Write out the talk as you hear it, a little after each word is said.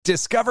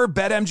Discover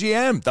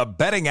BetMGM, the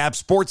betting app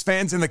sports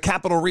fans in the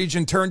capital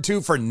region turn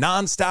to for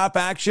nonstop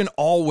action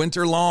all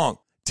winter long.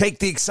 Take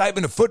the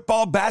excitement of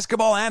football,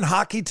 basketball, and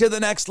hockey to the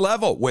next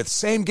level with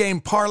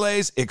same-game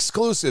parlays,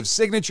 exclusive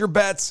signature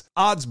bets,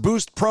 odds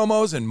boost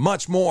promos, and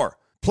much more.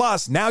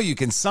 Plus, now you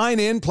can sign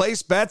in,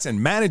 place bets,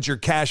 and manage your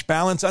cash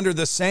balance under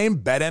the same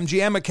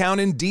BetMGM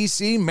account in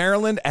D.C.,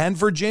 Maryland, and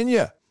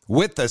Virginia.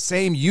 With the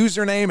same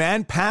username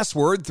and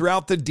password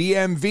throughout the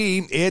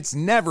DMV, it's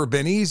never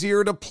been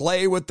easier to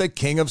play with the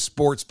king of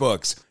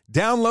sportsbooks.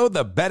 Download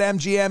the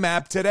BetMGM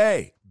app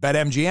today.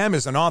 BetMGM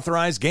is an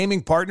authorized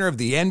gaming partner of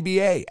the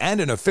NBA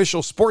and an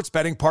official sports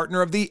betting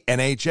partner of the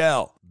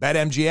NHL.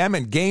 BetMGM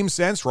and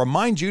GameSense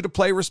remind you to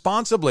play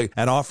responsibly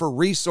and offer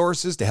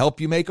resources to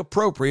help you make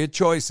appropriate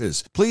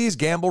choices. Please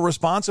gamble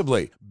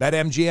responsibly.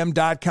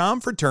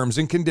 BetMGM.com for terms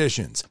and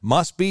conditions.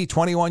 Must be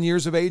 21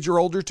 years of age or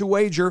older to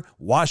wager.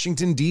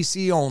 Washington,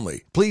 D.C.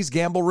 only. Please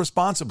gamble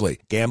responsibly.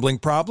 Gambling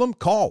problem?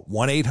 Call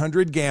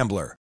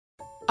 1-800-GAMBLER.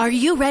 Are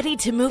you ready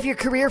to move your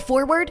career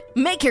forward?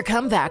 Make your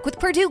comeback with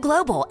Purdue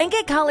Global and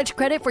get college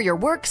credit for your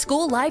work,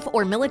 school, life,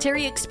 or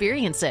military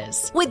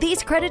experiences. With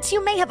these credits,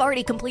 you may have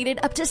already completed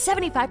up to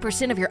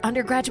 75% of your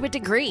undergraduate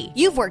degree.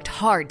 You've worked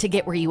hard to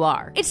get where you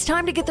are. It's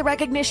time to get the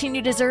recognition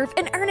you deserve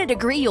and earn a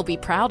degree you'll be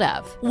proud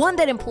of. One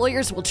that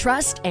employers will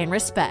trust and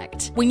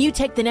respect. When you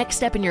take the next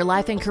step in your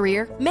life and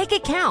career, make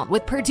it count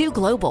with Purdue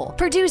Global,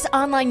 Purdue's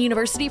online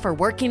university for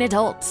working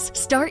adults.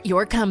 Start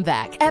your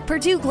comeback at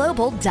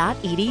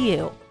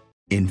purdueglobal.edu.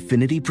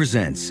 Infinity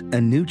presents a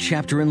new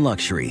chapter in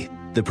luxury,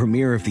 the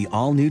premiere of the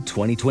all-new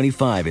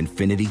 2025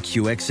 Infinity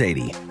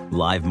QX80,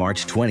 live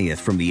March 20th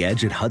from the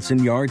Edge at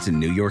Hudson Yards in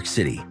New York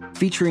City,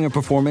 featuring a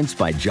performance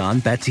by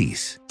John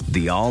Batiste.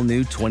 The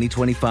all-new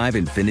 2025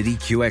 Infinity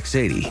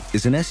QX80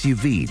 is an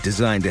SUV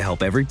designed to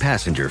help every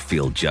passenger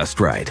feel just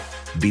right.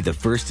 Be the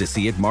first to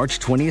see it March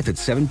 20th at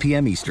 7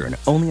 p.m. Eastern,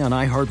 only on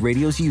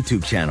iHeartRadio's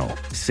YouTube channel.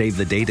 Save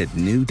the date at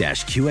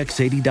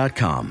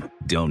new-QX80.com.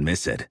 Don't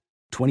miss it.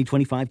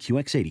 2025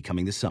 QX80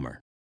 coming this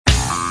summer.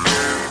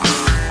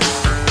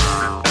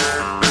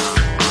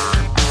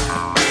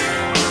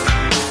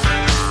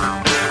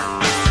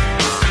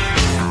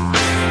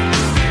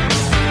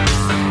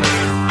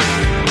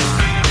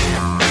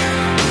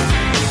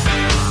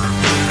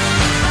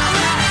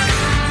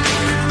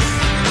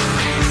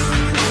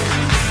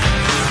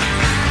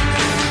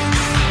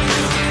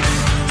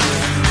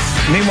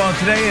 Meanwhile,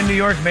 today in New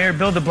York, Mayor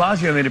Bill de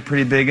Blasio made a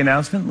pretty big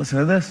announcement. Listen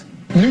to this.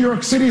 New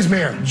York City's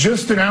mayor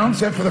just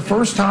announced that for the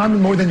first time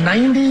in more than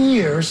 90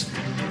 years,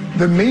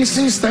 the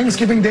Macy's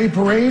Thanksgiving Day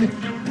Parade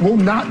will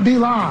not be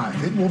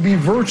live. It will be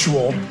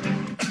virtual.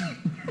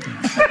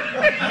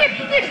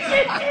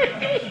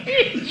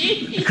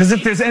 Because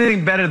if there's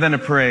anything better than a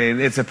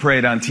parade, it's a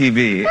parade on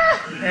TV.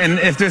 And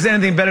if there's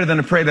anything better than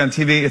a parade on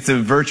TV, it's a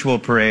virtual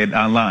parade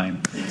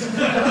online.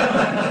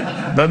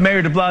 But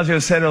Mayor de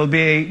Blasio said it'll be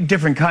a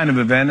different kind of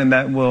event and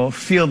that will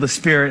feel the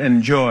spirit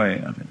and joy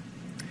of it,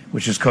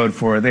 which is code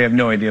for they have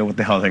no idea what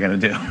the hell they're going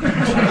to do.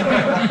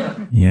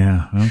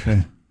 Yeah,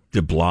 okay.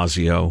 De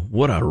Blasio,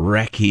 what a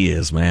wreck he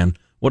is, man.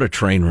 What a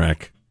train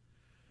wreck.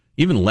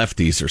 Even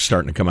lefties are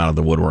starting to come out of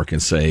the woodwork and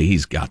say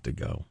he's got to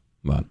go.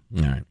 But,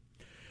 all right.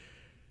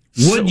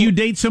 Would you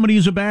date somebody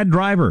who's a bad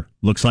driver?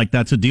 Looks like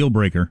that's a deal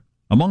breaker,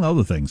 among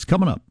other things.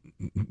 Coming up.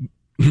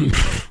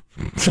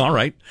 All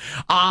right.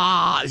 So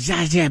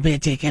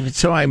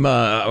I'm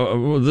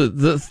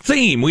the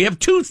theme. We have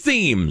two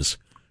themes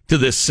to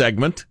this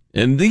segment,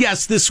 and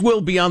yes, this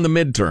will be on the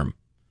midterm.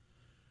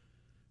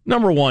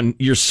 Number one,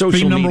 your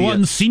social media. Number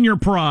one, senior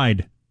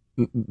pride.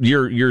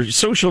 Your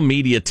social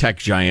media tech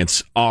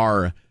giants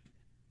are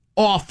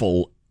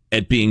awful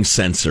at being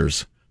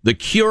censors. The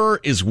cure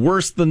is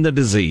worse than the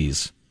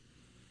disease.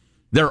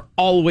 They're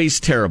always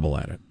terrible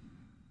at it.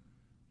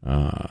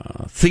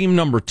 Theme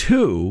number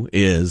two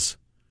is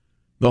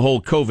the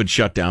whole COVID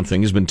shutdown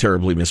thing has been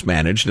terribly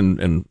mismanaged,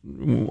 and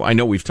I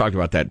know we've talked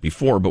about that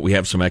before, but we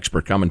have some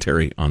expert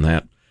commentary on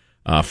that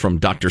from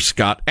Dr.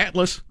 Scott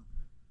Atlas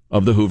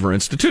of the Hoover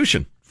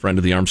Institution, friend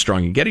of the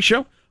Armstrong and Getty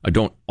Show. I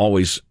don't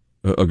always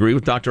agree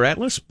with Dr.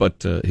 Atlas,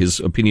 but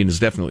his opinion is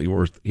definitely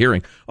worth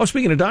hearing. Oh,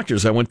 speaking of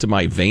doctors, I went to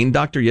my vein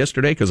doctor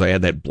yesterday because I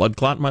had that blood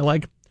clot in my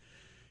leg.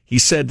 He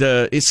said,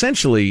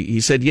 essentially,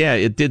 yeah,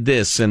 it did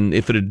this, and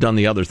if it had done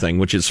the other thing,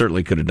 which it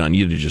certainly could have done,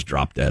 you'd have just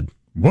dropped dead.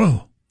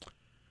 Whoa.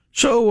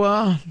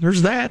 So,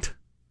 there's that.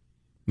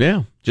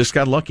 Yeah, just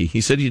got lucky.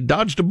 He said, you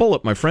dodged a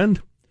bullet, my friend.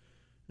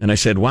 And I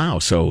said, wow,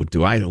 so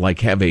do I,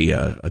 have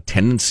a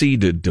tendency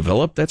to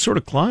develop that sort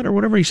of clot or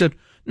whatever? He said,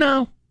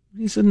 no.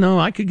 He said, no,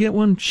 I could get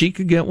one. She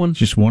could get one.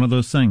 Just one of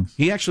those things.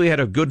 He actually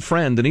had a good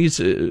friend, and he's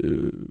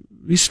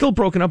still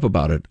broken up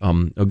about it.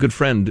 A good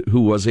friend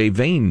who was a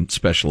vein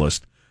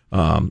specialist,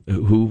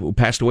 who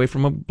passed away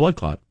from a blood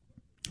clot.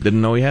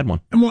 Didn't know he had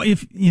one. Well,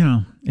 if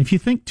you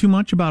think too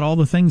much about all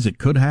the things that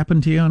could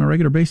happen to you on a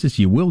regular basis,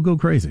 you will go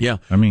crazy. Yeah.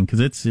 I mean, because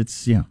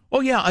it's.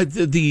 Oh, yeah.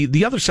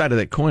 The other side of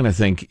that coin, I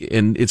think,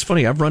 and it's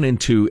funny, I've run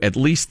into at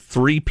least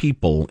 3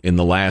 people in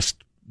the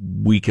last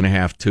week and a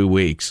half, 2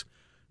 weeks,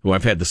 who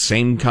I've had the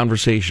same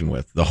conversation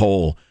with. The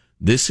whole,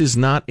 This is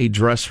not a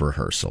dress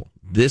rehearsal.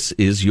 This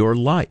is your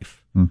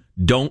life.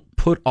 Don't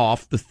put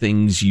off the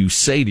things you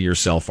say to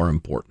yourself are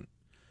important.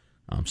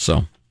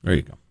 So there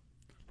you go.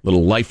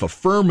 Little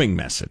life-affirming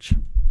message.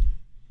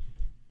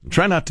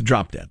 Try not to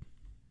drop dead.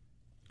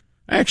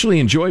 I actually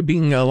enjoy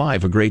being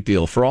alive a great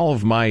deal. For all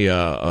of my,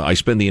 I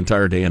spend the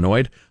entire day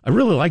annoyed. I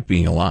really like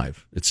being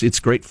alive. It's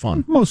great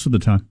fun. Most of the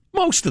time.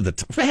 Most of the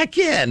time. Heck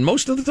yeah, and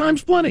most of the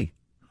time's plenty.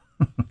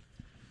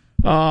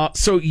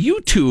 So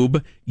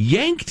YouTube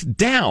yanked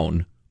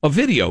down a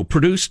video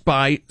produced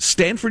by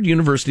Stanford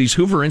University's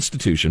Hoover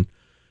Institution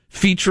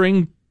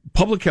featuring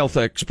public health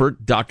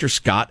expert Dr.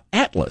 Scott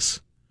Atlas.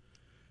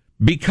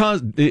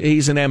 Because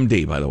he's an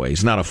MD, by the way.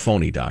 He's not a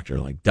phony doctor,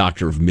 like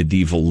doctor of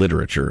medieval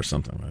literature or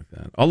something like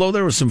that. Although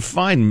there was some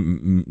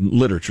fine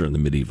literature in the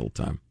medieval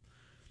time.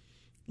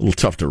 A little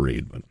tough to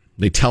read, but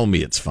they tell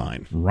me it's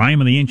fine. Rime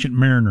of the Ancient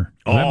Mariner.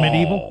 Is that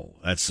medieval?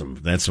 That's some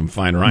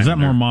fine rhyme. Is that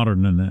more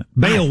modern than that?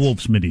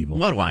 Beowulf's medieval.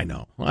 What do I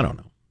know? I don't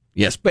know.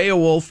 Yes,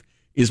 Beowulf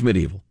is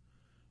medieval.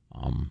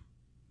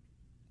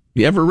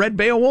 You ever read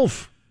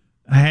Beowulf?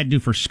 I had to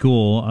for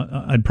school.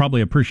 I'd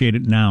probably appreciate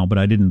it now, but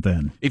I didn't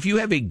then. If you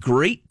have a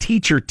great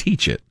teacher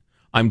teach it,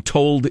 I'm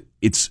told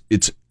it's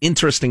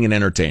interesting and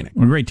entertaining.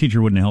 A great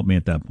teacher wouldn't help me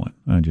at that point.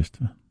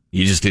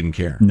 You just didn't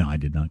care. No, I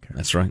did not care.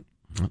 That's right.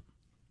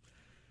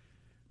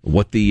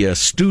 What the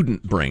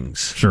student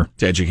brings to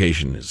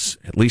education is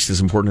at least as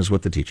important as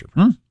what the teacher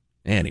brings.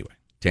 Anyway,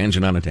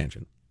 tangent on a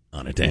tangent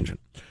on a tangent.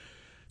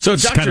 So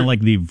it's kind of like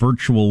the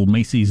virtual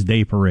Macy's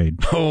Day Parade.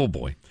 Oh,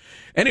 boy.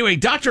 Anyway,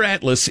 Dr.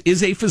 Atlas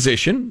is a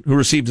physician who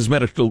received his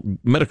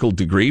medical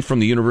degree from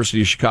the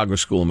University of Chicago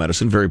School of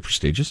Medicine, very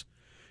prestigious.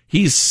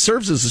 He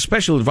serves as a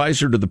special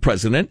advisor to the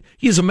president.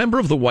 He is a member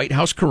of the White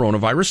House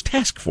Coronavirus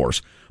Task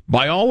Force.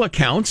 By all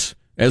accounts,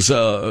 this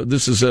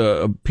is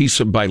a piece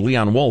by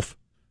Leon Wolf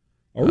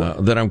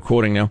that I'm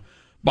quoting now.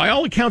 By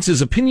all accounts,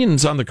 his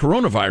opinions on the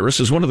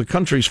coronavirus as one of the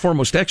country's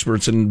foremost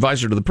experts and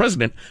advisor to the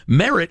president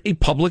merit a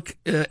public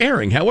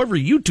airing. However,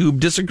 YouTube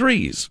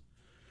disagrees.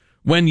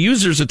 When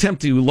users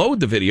attempt to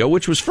load the video,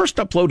 which was first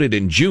uploaded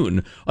in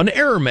June, an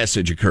error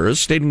message occurs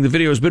stating the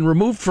video has been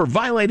removed for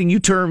violating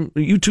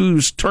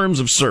YouTube's terms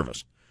of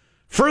service.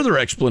 Further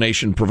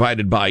explanation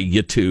provided by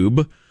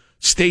YouTube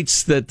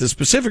states that the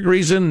specific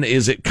reason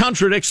is it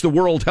contradicts the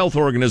World Health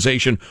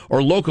Organization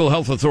or local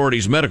health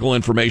authorities' medical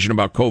information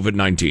about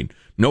COVID-19.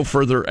 No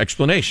further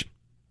explanation.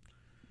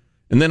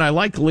 And then I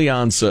like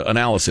Leon's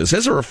analysis.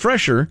 As a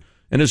refresher,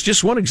 and as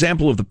just one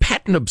example of the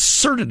patent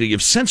absurdity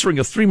of censoring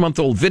a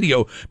 3-month-old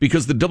video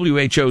because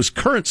the WHO's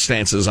current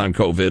stances on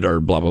COVID are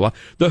blah, blah, blah,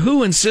 the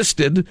WHO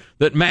insisted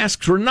that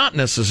masks were not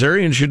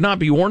necessary and should not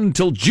be worn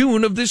until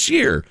June of this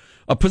year,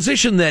 a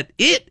position that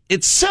it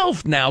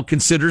itself now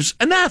considers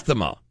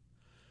anathema.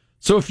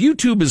 So if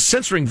YouTube is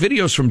censoring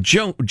videos from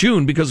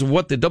June because of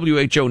what the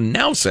WHO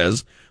now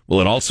says,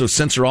 will it also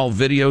censor all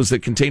videos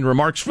that contain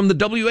remarks from the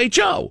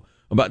WHO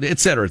about et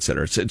cetera, et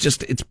cetera?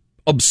 It's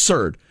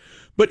absurd.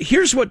 But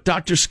here's what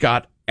Dr.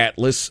 Scott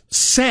Atlas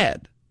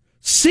said.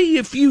 See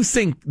if you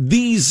think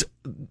these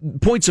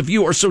points of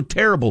view are so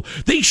terrible.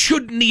 They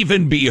shouldn't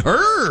even be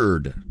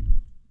heard.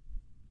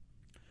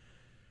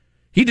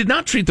 He did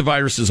not treat the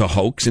virus as a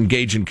hoax,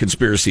 engage in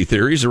conspiracy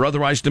theories, or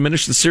otherwise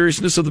diminish the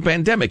seriousness of the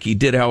pandemic. He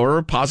did,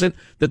 however, posit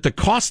that the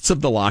costs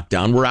of the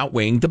lockdown were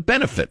outweighing the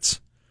benefits.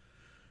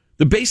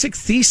 The basic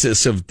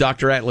thesis of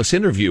Dr. Atlas'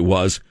 interview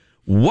was,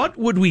 what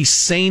we would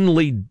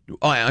sanely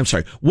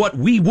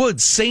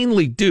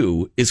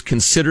do is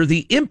consider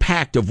the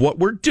impact of what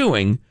we're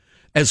doing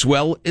as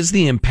well as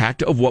the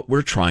impact of what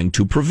we're trying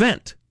to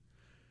prevent.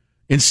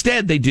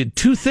 Instead, they did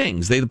two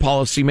things, the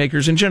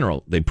policymakers in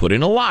general. They put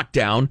in a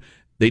lockdown.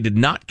 They did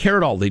not care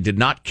at all. They did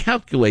not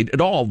calculate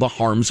at all the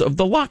harms of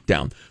the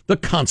lockdown, the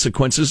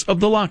consequences of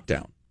the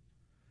lockdown.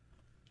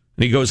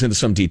 And he goes into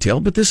some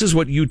detail, but this is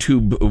what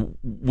YouTube,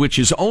 which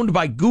is owned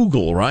by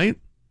Google, right,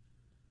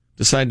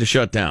 decided to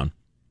shut down.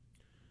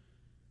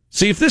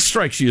 See, if this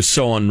strikes you as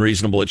so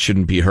unreasonable, it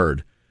shouldn't be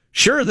heard.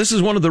 Sure, this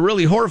is one of the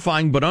really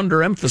horrifying but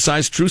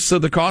underemphasized truths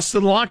of the cost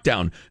of the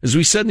lockdown. As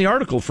we said in the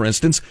article, for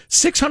instance,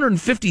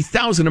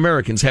 650,000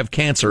 Americans have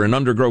cancer and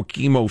undergo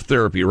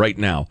chemotherapy right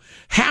now.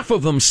 Half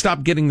of them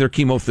stopped getting their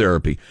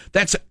chemotherapy.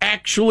 That's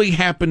actually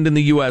happened in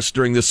the U.S.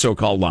 during this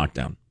so-called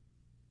lockdown.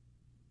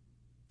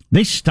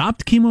 They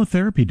stopped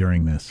chemotherapy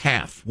during this?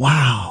 Half.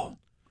 Wow.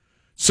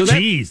 So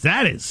jeez,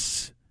 that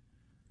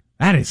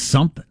is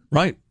something.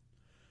 Right.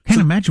 Can't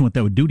imagine what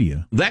that would do to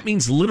you. That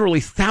means literally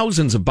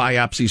thousands of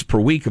biopsies per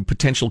week of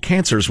potential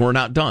cancers were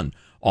not done.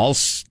 All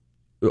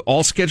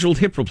scheduled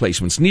hip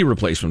replacements, knee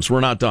replacements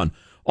were not done.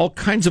 All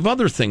kinds of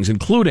other things,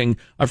 including,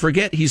 I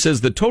forget, he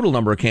says the total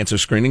number of cancer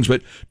screenings,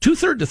 but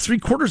 2/3 to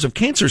 3/4 of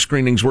cancer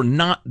screenings were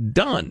not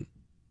done.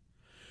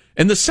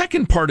 And the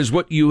second part is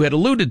what you had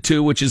alluded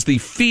to, which is the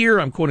fear,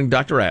 I'm quoting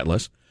Dr.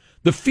 Atlas,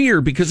 the fear,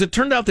 because it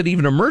turned out that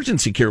even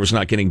emergency care was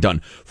not getting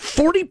done.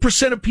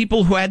 40% of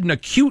people who had an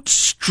acute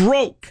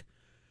stroke,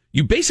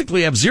 you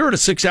basically have 0 to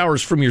 6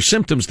 hours from your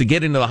symptoms to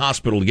get into the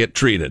hospital to get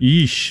treated.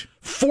 Yeesh.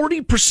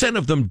 40%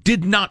 of them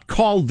did not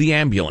call the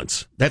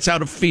ambulance. That's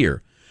out of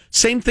fear.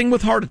 Same thing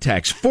with heart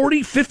attacks.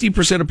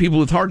 50% of people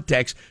with heart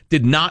attacks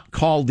did not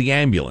call the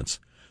ambulance.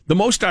 The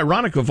most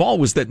ironic of all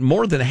was that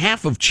more than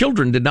half of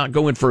children did not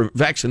go in for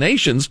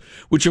vaccinations,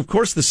 which, of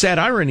course, the sad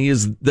irony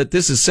is that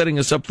this is setting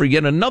us up for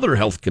yet another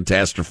health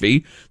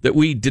catastrophe that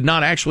we did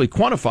not actually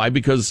quantify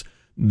because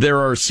there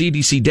are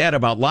CDC data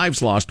about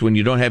lives lost when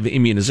you don't have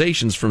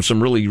immunizations from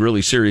some really,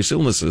 really serious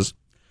illnesses.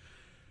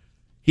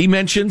 He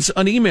mentions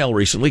an email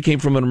recently came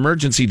from an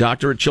emergency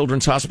doctor at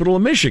Children's Hospital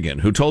of Michigan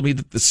who told me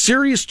that the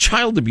serious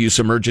child abuse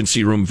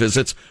emergency room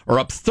visits are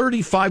up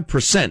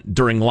 35%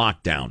 during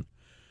lockdown.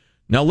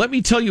 Now, let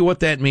me tell you what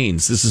that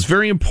means. This is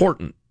very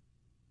important.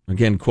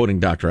 Again,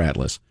 quoting Dr.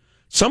 Atlas.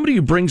 Somebody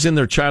who brings in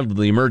their child to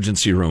the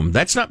emergency room,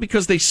 that's not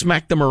because they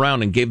smacked them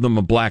around and gave them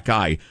a black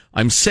eye.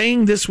 I'm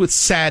saying this with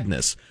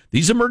sadness.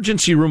 These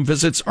emergency room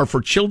visits are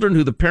for children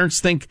who the parents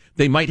think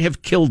they might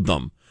have killed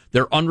them.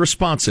 They're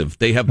unresponsive.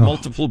 They have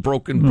multiple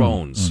broken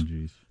bones.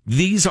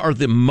 These are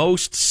the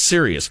most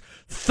serious.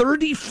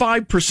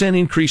 35%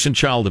 increase in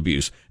child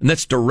abuse, and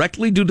that's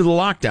directly due to the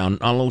lockdown.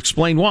 I'll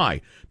explain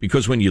why.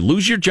 Because when you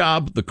lose your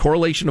job, the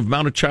correlation of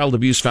amount of child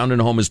abuse found in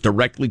a home is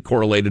directly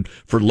correlated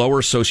for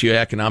lower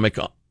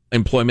socioeconomic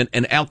employment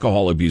and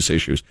alcohol abuse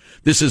issues.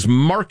 This is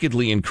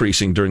markedly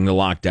increasing during the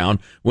lockdown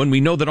when we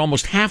know that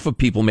almost half of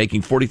people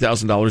making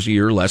 $40,000 a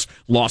year or less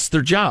lost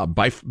their job,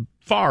 by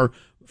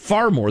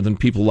far more than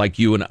people like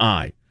you and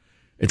I.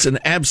 It's an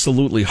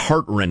absolutely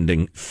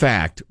heartrending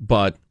fact,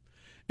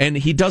 and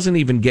he doesn't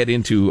even get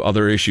into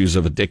other issues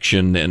of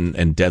addiction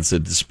and deaths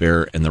of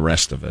despair and the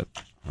rest of it.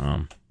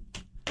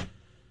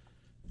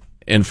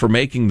 And for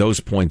making those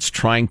points,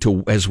 trying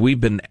to, as we've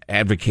been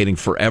advocating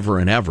forever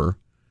and ever,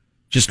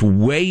 just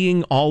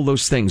weighing all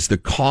those things, the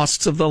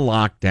costs of the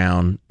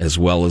lockdown as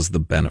well as the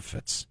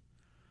benefits.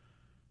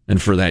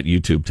 And for that,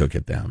 YouTube took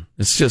it down.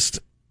 It's just,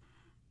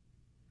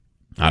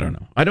 I don't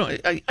know.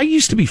 I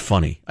used to be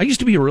funny. I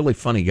used to be a really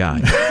funny guy.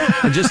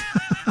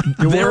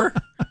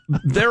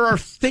 There are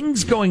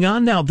things going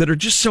on now that are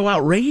just so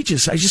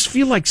outrageous. I just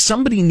feel like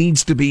somebody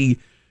needs to be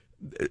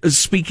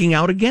speaking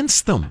out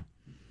against them.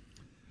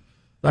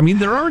 I mean,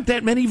 there aren't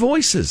that many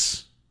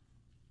voices.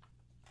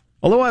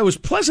 Although I was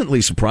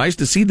pleasantly surprised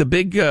to see the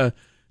big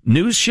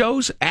news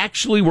shows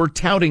actually were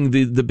touting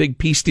the big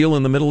peace deal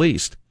in the Middle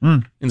East,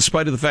 in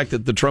spite of the fact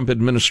that the Trump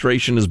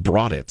administration has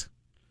brought it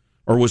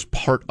or was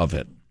part of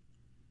it.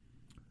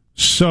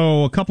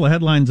 So a couple of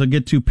headlines I'll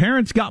get to.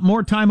 Parents got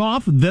more time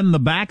off, then the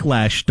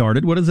backlash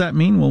started. What does that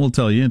mean? Well, we'll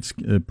tell you. It's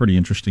a pretty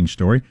interesting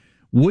story.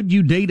 Would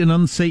you date an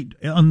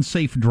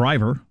unsafe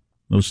driver?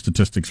 Those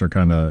statistics are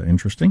kind of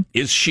interesting.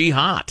 Is she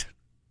hot?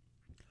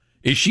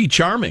 Is she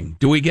charming?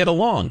 Do we get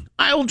along?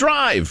 I'll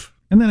drive.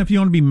 And then if you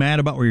want to be mad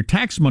about where your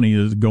tax money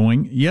is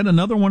going, yet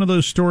another one of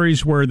those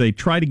stories where they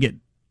try to get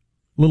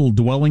little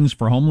dwellings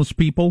for homeless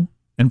people,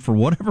 and for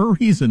whatever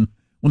reason,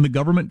 when the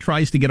government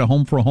tries to get a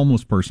home for a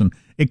homeless person,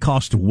 it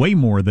costs way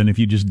more than if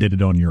you just did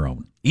it on your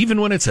own.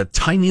 Even when it's a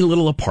tiny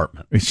little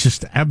apartment. It's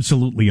just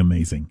absolutely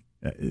amazing.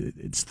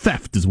 It's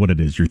theft is what it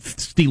is. You're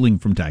stealing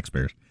from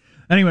taxpayers.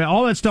 Anyway,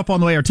 all that stuff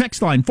on the way. Our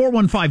text line,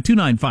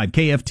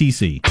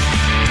 415-295-KFTC.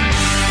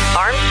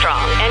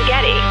 Armstrong and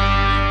Getty.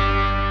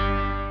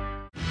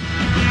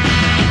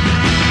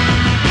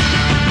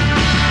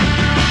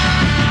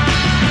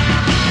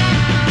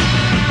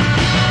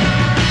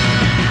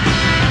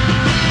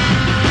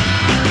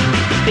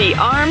 The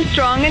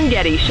Armstrong and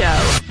Getty Show.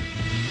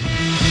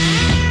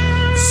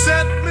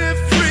 Set me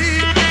free,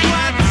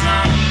 what's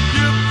up,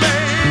 you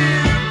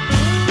babe?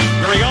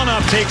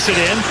 Larionov takes it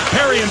in.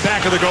 Perry in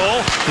back of the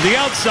goal. To the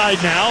outside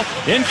now.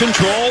 In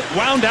control.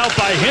 Wound out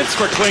by Hintz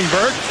for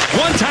Klingberg.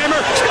 One-timer.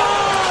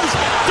 Scores!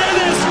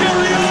 Dennis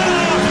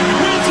Larionov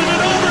wins it in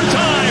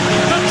overtime.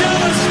 The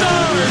Dallas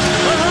Stars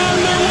are on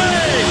their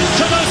way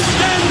to the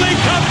Stanley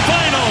Cup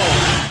Final.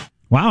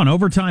 Wow, an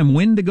overtime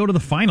win to go to the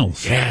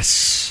finals.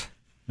 Yes.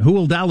 Who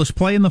will Dallas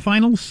play in the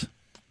finals?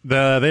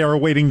 They are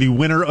awaiting the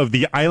winner of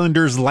the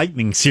Islanders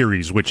Lightning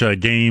series, which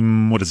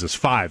game,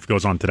 5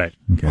 goes on today.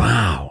 Okay.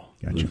 Wow.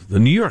 Gotcha. The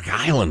New York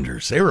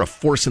Islanders, they were a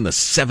force in the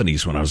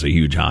 70s when I was a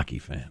huge hockey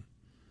fan.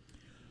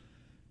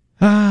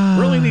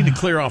 Really need to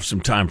clear off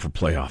some time for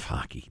playoff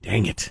hockey.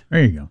 Dang it.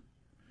 There you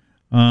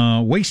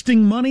go.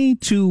 Wasting money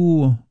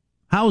to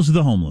house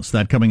the homeless.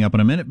 That coming up in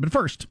a minute. But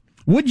first,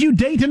 would you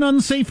date an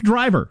unsafe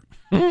driver?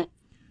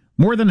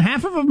 More than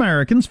half of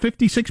Americans,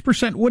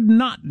 56%, would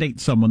not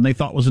date someone they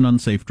thought was an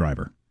unsafe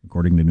driver,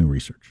 according to new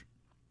research.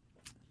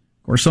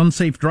 Of course,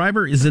 unsafe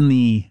driver is in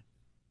the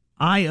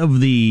eye of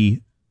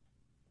the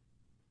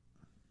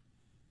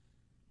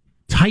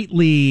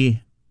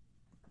tightly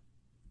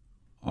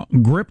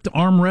gripped,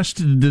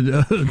 armrested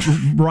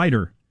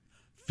rider.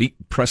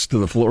 Feet pressed to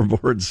the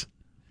floorboards.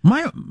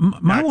 My Acting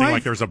wife,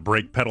 like there's a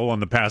brake pedal on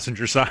the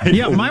passenger side.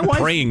 Yeah, my wife.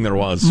 Praying there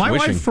was. My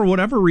wishing. wife, for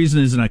whatever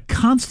reason, is in a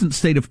constant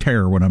state of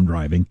terror when I'm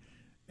driving,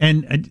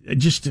 and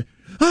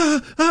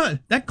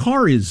that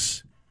car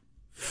is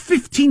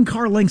 15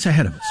 car lengths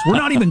ahead of us. We're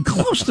not even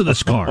close to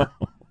this car.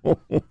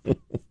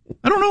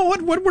 I don't know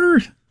what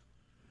we're.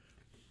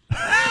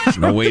 There's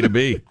no way to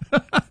be.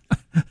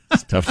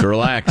 It's tough to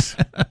relax.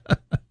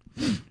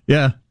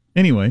 Yeah.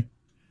 Anyway.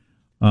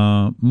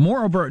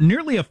 Moreover,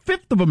 nearly a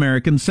fifth of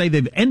Americans say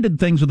they've ended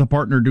things with a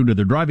partner due to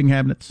their driving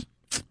habits.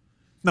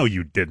 No,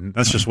 you didn't.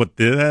 That's just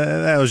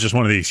that was just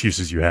one of the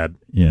excuses you had.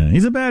 Yeah,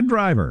 he's a bad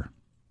driver.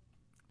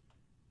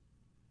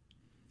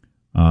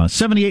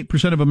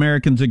 78% of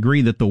Americans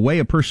agree that the way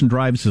a person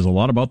drives says a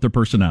lot about their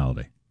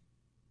personality.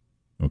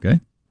 Okay?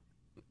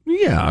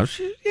 Yeah,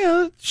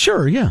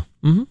 sure, yeah.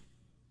 Mm-hmm.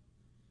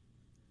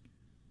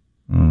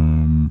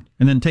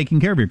 And then taking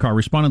care of your car.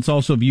 Respondents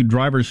also view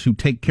drivers who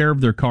take care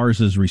of their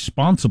cars as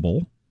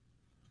responsible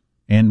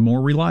and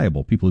more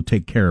reliable. People who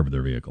take care of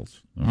their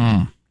vehicles.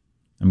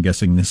 I'm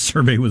guessing this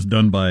survey was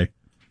done by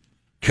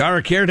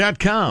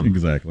CarCare.com.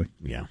 Exactly.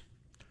 Yeah.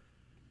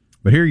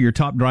 But here are your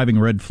top driving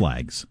red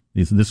flags.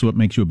 This is what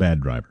makes you a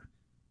bad driver.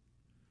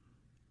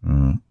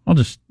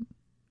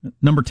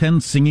 Number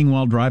 10, singing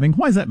while driving.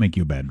 Why does that make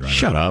you a bad driver?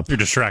 Shut up. You're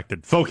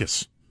distracted.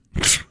 Focus.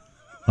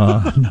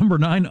 Number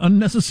 9,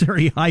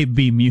 unnecessary high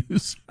beam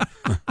use.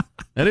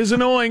 That is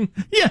annoying.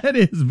 Yeah, it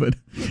is, but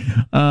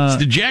it's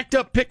the jacked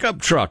up pickup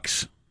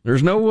trucks.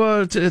 There's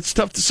no, it's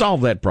tough to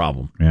solve that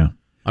problem. Yeah.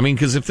 I mean,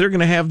 because if they're going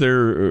to have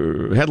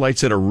their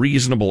headlights at a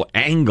reasonable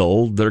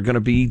angle, they're going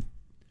to be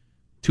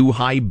too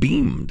high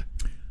beamed.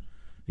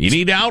 You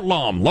need to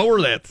outlaw them.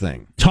 Lower that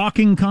thing.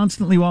 Talking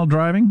constantly while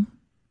driving.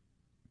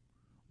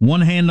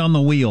 One hand on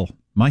the wheel.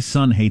 My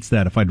son hates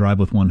that if I drive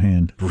with one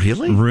hand.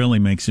 Really? Really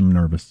makes him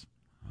nervous.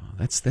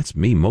 That's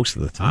me most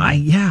of the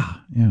time.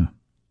 Yeah.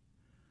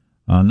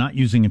 Not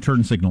using a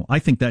turn signal. I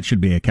think that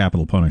should be a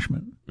capital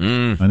punishment.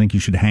 I think you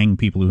should hang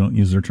people who don't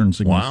use their turn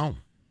signals.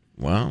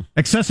 Wow.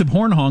 Excessive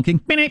horn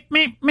honking. I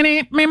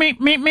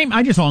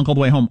just honk all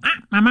the way home.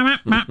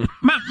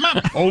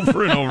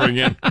 Over and over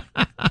again.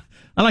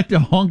 I like to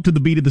honk to the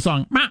beat of the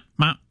song.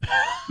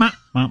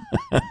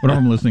 Whatever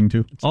I'm listening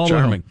to. It's all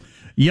charming.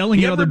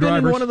 Yelling at other drivers. You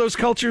ever been in one of those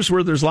cultures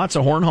where there's lots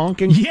of horn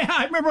honking? Yeah,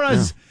 I remember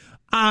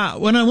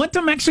when I went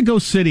to Mexico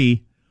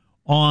City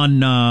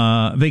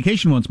on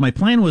vacation once, my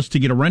plan was to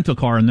get a rental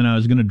car and then I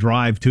was going to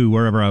drive to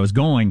wherever I was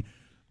going.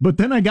 But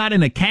then I got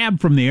in a cab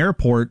from the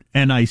airport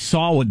and I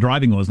saw what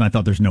driving was and I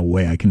thought there's no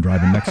way I can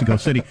drive in Mexico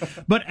City.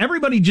 But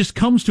everybody just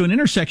comes to an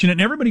intersection and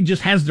everybody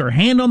just has their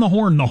hand on the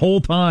horn the whole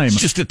time. It's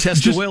just a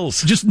test of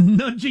wills. Just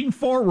nudging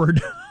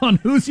forward on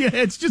who's your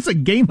head. It's just a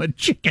game of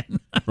chicken.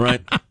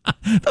 Right.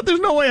 But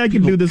there's no way I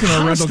can do this in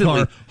a rental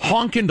car.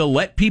 Honking to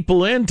let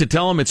people in, to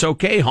tell them it's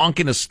okay,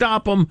 honking to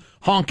stop them,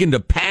 honking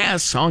to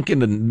pass, honking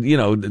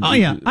to, Oh,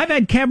 yeah. I've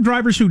had cab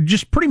drivers who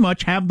just pretty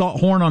much have the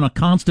horn on a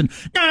constant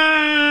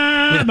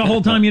the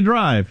whole time you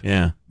drive.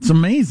 Yeah. It's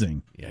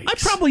amazing. Yikes. I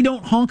probably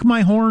don't honk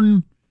my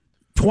horn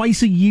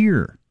twice a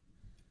year.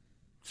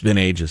 It's been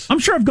ages. I'm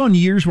sure I've gone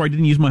years where I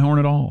didn't use my horn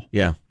at all.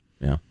 Yeah.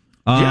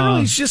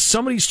 Generally, it's just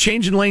somebody's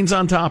changing lanes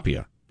on top of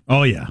you.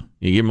 Oh, yeah.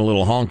 You give them a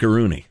little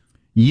honkaroony.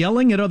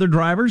 Yelling at other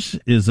drivers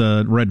is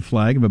a red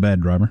flag of a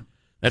bad driver.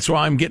 That's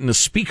why I'm getting a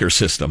speaker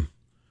system.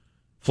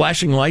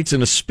 Flashing lights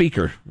and a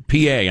speaker,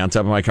 PA, on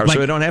top of my car,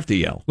 so I don't have to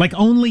yell. Like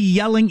only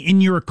yelling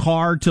in your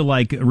car to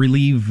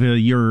relieve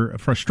your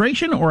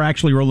frustration, or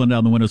actually rolling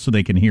down the window so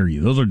they can hear you?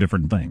 Those are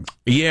different things.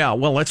 Yeah,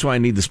 well, that's why I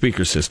need the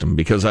speaker system,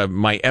 because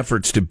my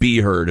efforts to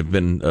be heard have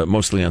been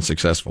mostly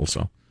unsuccessful,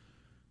 so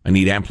I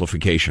need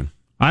amplification.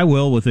 I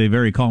will, with a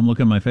very calm look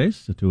on my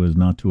face, so as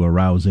not to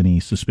arouse any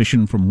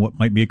suspicion from what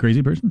might be a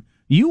crazy person.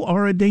 You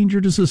are a danger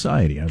to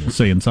society, I will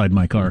say inside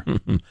my car.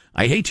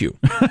 I hate you.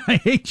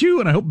 I hate you,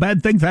 and I hope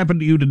bad things happen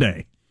to you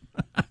today.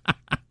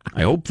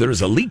 I hope there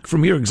is a leak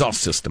from your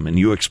exhaust system and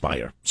you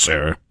expire,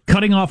 sir.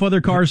 Cutting off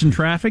other cars in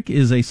traffic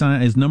is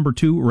number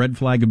 2 red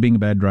flag of being a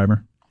bad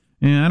driver.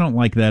 And I don't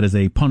like that as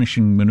a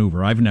punishing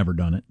maneuver. I've never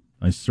done it.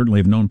 I certainly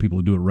have known people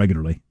who do it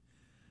regularly.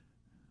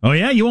 Oh,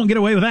 yeah? You won't get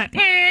away with that.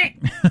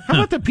 How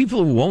about the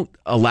people who won't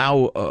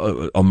allow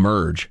a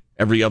merge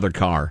every other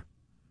car?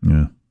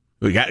 Yeah.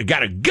 We got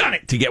to gun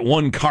it to get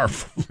one car.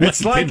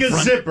 It's like a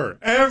zipper.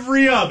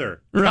 Every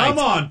other. Right. Come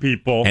on,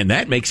 people. And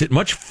that makes it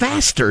much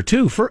faster,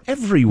 too, for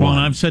everyone. Well,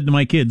 and I've said to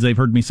my kids, they've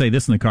heard me say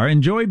this in the car,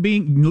 enjoy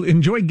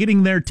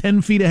getting there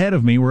 10 feet ahead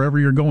of me wherever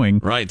you're going.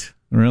 Right.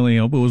 I really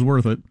hope it was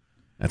worth it.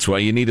 That's why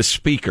you need a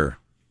speaker.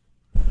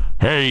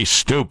 Hey,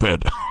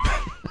 stupid.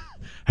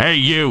 Hey,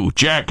 you,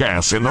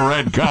 jackass in the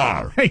red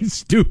car. Hey,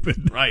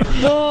 stupid. Right.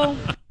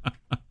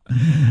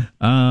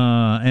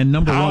 And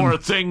number 1. How are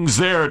things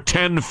there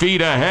 10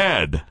 feet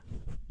ahead?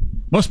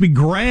 Must be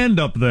grand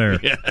up there.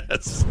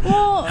 Yes.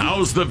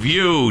 How's the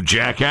view,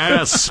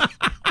 jackass?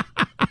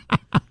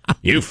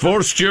 You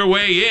forced your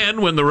way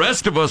in when the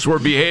rest of us were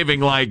behaving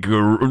like,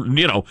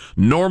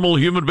 normal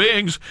human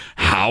beings.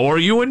 How are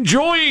you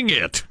enjoying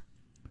it?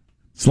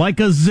 It's like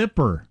a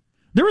zipper.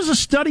 There was a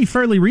study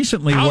fairly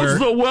recently How's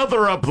the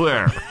weather up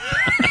there?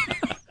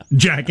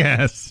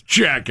 Jackass.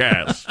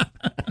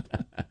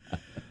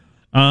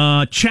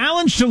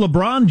 Challenge to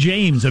LeBron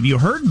James. Have you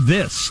heard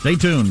this? Stay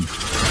tuned.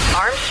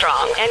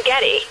 Armstrong and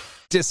Getty.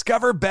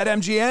 Discover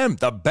BetMGM,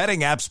 the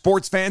betting app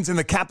sports fans in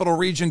the capital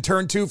region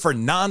turn to for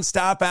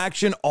nonstop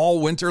action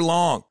all winter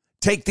long.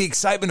 Take the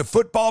excitement of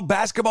football,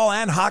 basketball,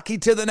 and hockey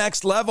to the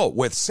next level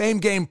with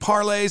same-game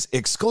parlays,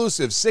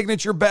 exclusive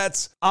signature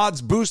bets,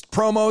 odds boost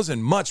promos,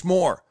 and much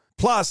more.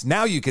 Plus,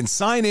 now you can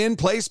sign in,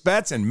 place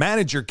bets, and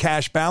manage your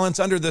cash balance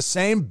under the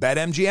same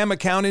BetMGM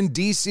account in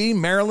D.C.,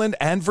 Maryland,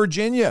 and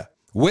Virginia.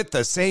 With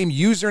the same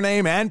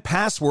username and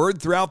password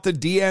throughout the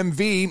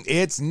DMV,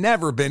 it's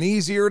never been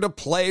easier to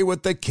play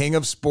with the king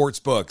of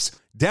sportsbooks.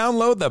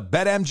 Download the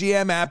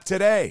BetMGM app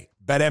today.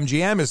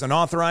 BetMGM is an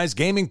authorized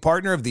gaming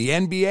partner of the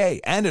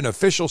NBA and an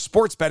official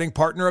sports betting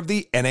partner of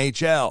the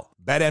NHL.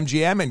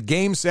 BetMGM and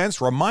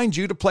GameSense remind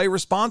you to play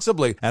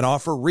responsibly and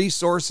offer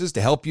resources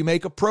to help you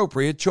make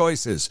appropriate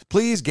choices.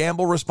 Please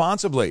gamble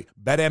responsibly.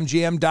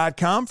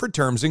 BetMGM.com for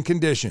terms and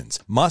conditions.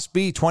 Must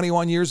be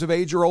 21 years of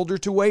age or older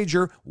to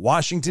wager.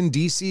 Washington,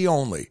 D.C.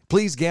 only.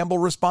 Please gamble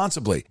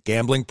responsibly.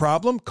 Gambling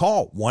problem?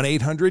 Call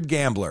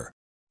 1-800-GAMBLER.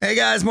 Hey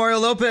guys, Mario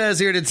Lopez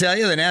here to tell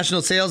you the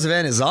national sales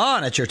event is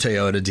on at your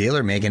Toyota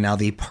dealer, making now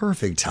the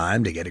perfect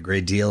time to get a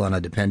great deal on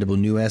a dependable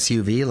new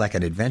SUV like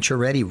an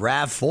adventure-ready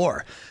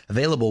RAV4.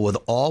 Available with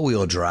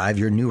all-wheel drive,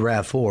 your new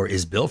RAV4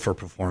 is built for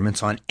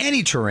performance on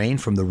any terrain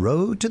from the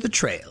road to the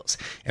trails.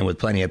 And with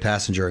plenty of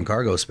passenger and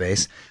cargo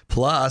space,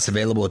 plus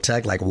available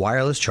tech like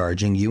wireless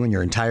charging, you and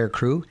your entire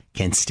crew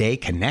can stay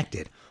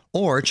connected.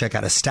 Or check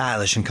out a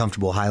stylish and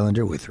comfortable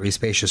Highlander with 3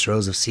 spacious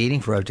rows of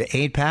seating for up to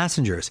 8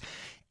 passengers.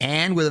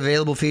 And with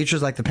available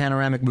features like the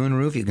panoramic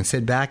moonroof, you can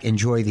sit back,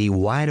 enjoy the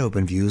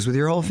wide-open views with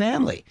your whole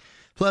family.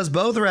 Plus,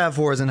 both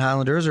RAV4s and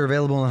Highlanders are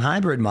available in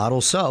hybrid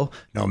models, so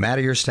no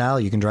matter your style,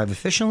 you can drive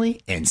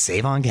efficiently and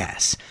save on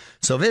gas.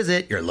 So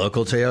visit your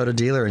local Toyota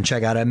dealer and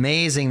check out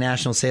amazing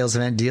national sales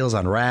event deals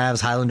on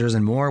RAVs, Highlanders,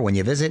 and more when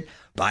you visit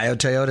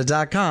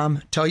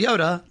biotoyota.com.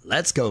 Toyota,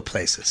 let's go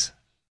places.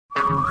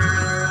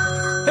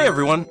 Hey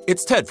everyone,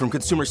 it's Ted from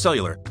Consumer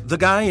Cellular, the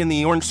guy in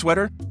the orange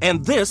sweater,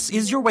 and this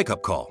is your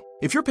wake-up call.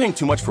 If you're paying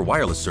too much for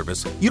wireless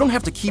service, you don't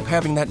have to keep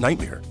having that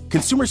nightmare.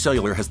 Consumer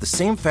Cellular has the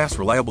same fast,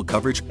 reliable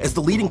coverage as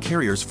the leading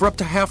carriers for up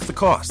to half the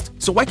cost.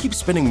 So why keep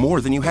spending more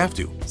than you have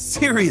to?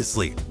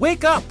 Seriously,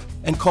 wake up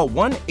and call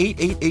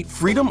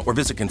 1-888-FREEDOM or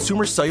visit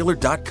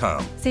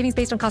consumercellular.com. Savings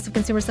based on cost of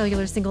Consumer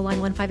Cellular single line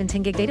 1, 5, and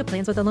 10 gig data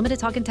plans with unlimited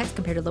talk and text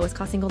compared to lowest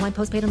cost single line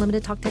postpaid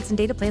unlimited talk, text, and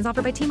data plans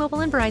offered by T-Mobile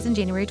and Verizon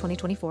January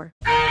 2024.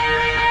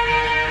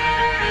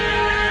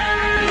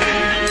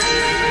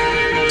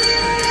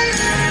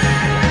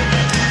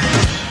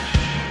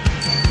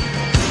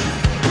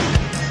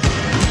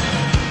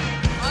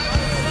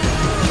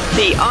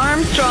 The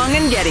Armstrong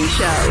and Getty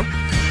Show.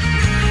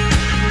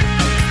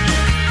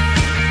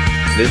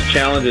 This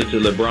challenge is to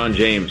LeBron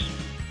James.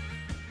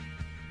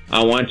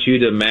 I want you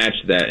to match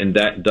that and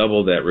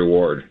double that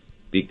reward,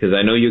 because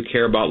I know you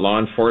care about law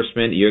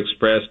enforcement. You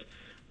expressed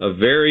a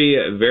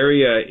very,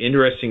 very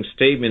interesting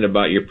statement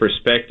about your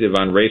perspective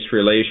on race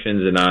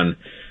relations and on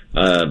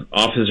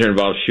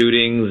officer-involved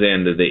shootings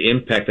and the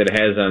impact that it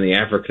has on the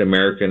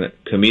African-American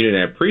community.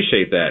 And I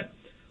appreciate that.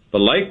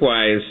 But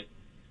likewise,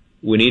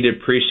 we need to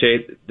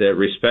appreciate that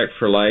respect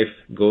for life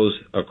goes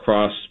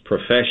across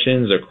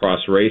professions,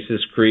 across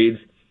races, creeds,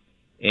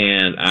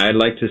 and I'd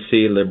like to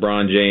see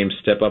LeBron James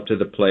step up to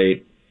the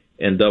plate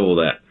and double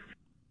that.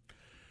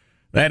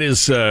 That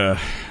is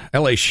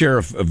L.A.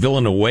 Sheriff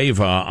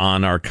Villanueva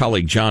on our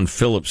colleague John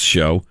Phillips'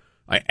 show.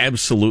 I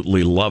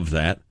absolutely love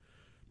that.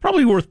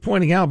 Probably worth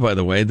pointing out, by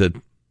the way, that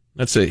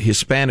that's a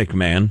Hispanic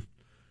man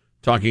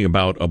talking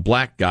about a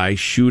black guy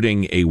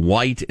shooting a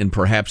white and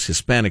perhaps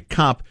Hispanic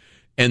cop.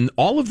 And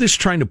all of this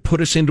trying to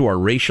put us into our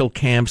racial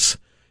camps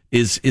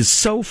is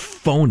so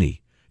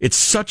phony. It's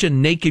such a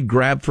naked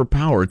grab for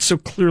power. It's so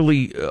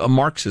clearly a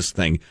Marxist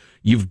thing.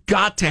 You've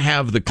got to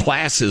have the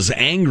classes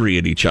angry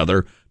at each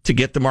other to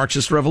get the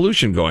Marxist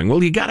revolution going.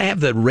 Well, you got to have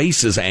the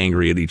races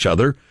angry at each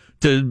other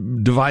to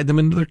divide them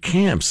into their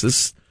camps.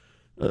 This,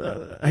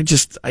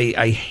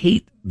 I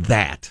hate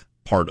that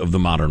part of the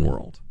modern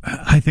world.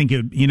 I think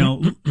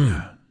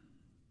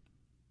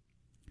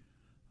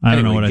I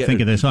don't know what I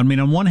think of this. I mean,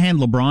 on one hand,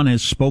 LeBron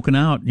has spoken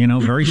out,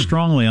 very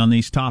strongly on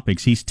these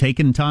topics. He's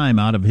taken time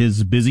out of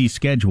his busy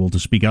schedule to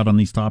speak out on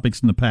these topics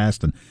in the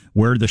past and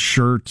wear the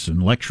shirts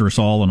and lecture us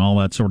all and all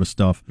that sort of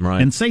stuff. Right.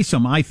 And say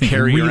some, I think,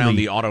 carry really, around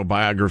the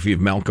autobiography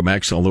of Malcolm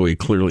X, although he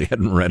clearly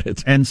hadn't read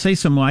it. And say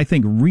some, I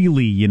think,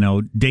 really,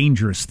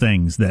 dangerous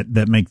things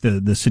that make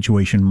the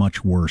situation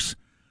much worse.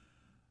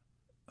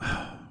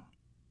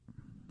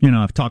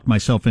 I've talked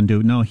myself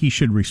into, no, he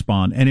should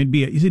respond. And it'd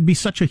be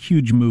such a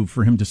huge move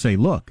for him to say,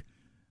 look,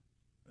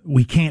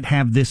 we can't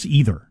have this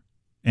either.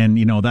 And,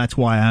 that's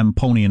why I'm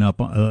ponying up,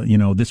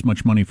 this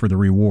much money for the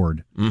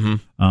reward.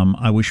 Mm-hmm.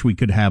 I wish we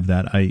could have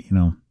that. I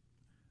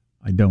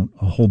don't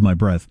hold my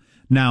breath.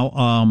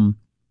 Now,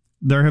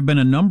 there have been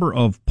a number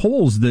of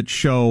polls that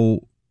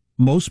show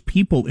most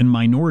people in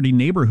minority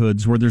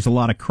neighborhoods where there's a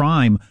lot of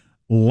crime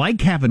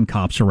like having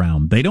cops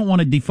around. They don't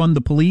want to defund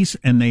the police,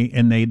 and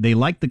they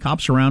like the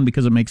cops around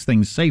because it makes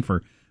things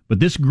safer. But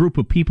this group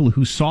of people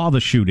who saw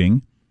the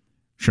shooting,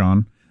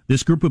 Sean,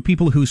 this group of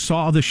people who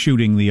saw the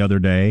shooting the other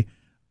day,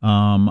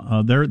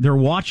 they're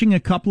watching a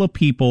couple of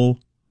people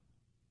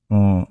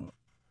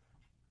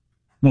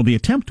Well, the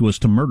attempt was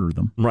to murder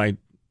them. Right.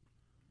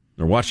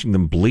 They're watching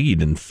them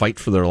bleed and fight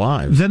for their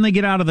lives. Then they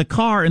get out of the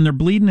car and they're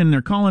bleeding and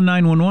they're calling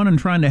 911 and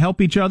trying to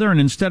help each other. And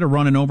instead of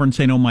running over and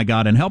saying, oh my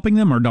God, and helping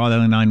them or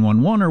dialing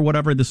 911 or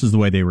whatever, this is the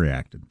way they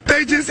reacted.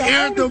 They just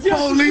aired the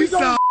police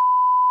out.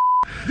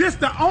 This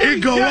the only it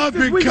go up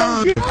and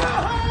come.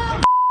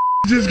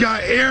 Just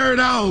got aired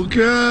out,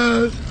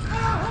 cuz.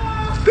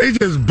 They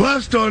just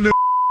bust on the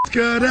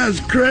cuz. That's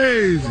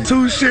crazy.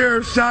 2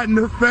 sheriffs shot in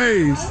the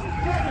face.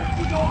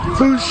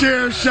 2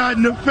 sheriffs shot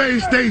in the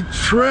face. They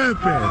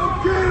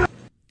tripping.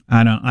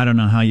 I don't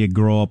know how you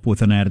grow up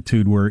with an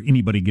attitude where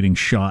anybody getting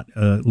shot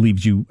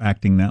leaves you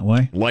acting that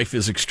way. Life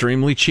is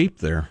extremely cheap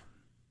there.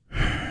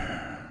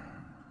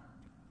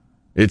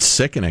 It's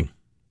sickening.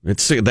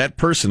 That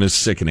person is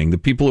sickening. The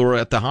people who are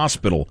at the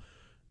hospital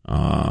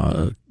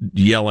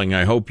yelling,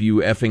 I hope you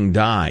effing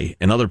die.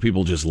 And other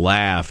people just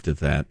laughed at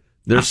that.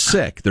 They're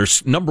sick.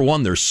 Number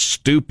one, they're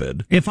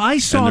stupid. If I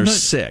saw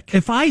sick.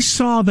 If I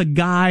saw the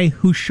guy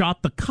who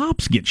shot the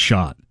cops get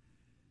shot,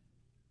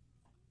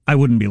 I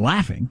wouldn't be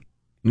laughing.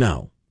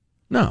 No.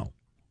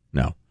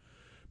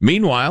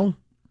 Meanwhile,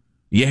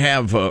 you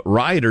have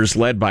rioters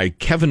led by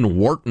Kevin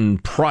Wharton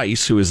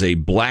Price, who is a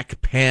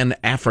black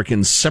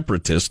Pan-African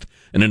separatist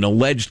and an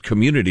alleged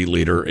community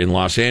leader in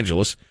Los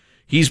Angeles.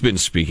 He's been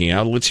speaking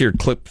out. Let's hear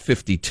clip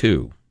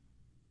 52.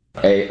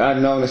 An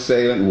unknown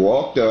assailant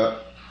walked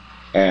up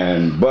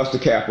and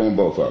busted a cap on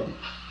both of them.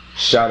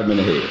 Shot him in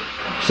the head.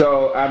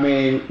 So, I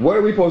mean, what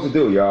are we supposed to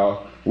do,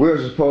 y'all?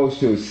 We're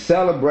supposed to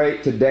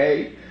celebrate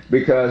today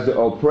because the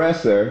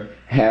oppressor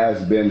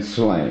has been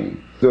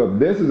slain. So if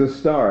this is a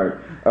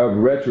start of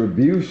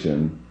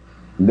retribution,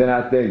 then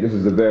I think this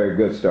is a very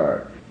good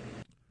start.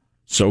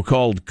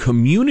 So-called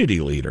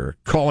community leader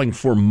calling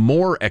for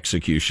more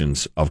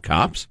executions of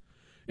cops.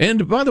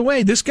 And by the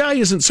way, this guy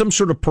isn't some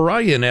sort of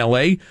pariah in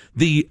L.A.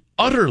 The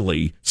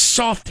utterly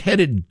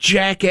soft-headed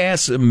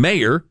jackass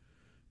mayor,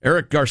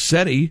 Eric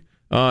Garcetti,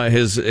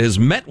 has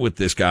met with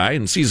this guy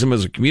and sees him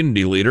as a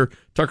community leader.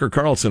 Tucker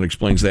Carlson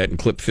explains that in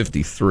clip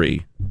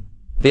 53.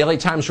 The LA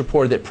Times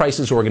reported that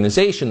Price's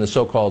organization, the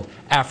so-called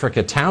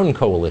Africa Town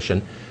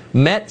Coalition,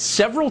 met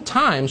several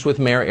times with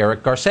Mayor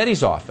Eric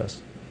Garcetti's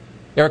office.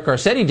 Eric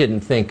Garcetti didn't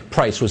think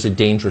Price was a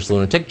dangerous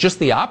lunatic, just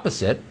the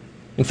opposite.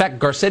 In fact,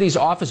 Garcetti's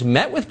office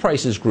met with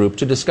Price's group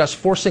to discuss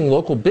forcing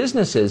local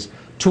businesses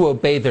to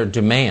obey their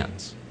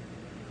demands.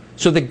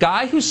 So the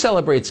guy who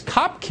celebrates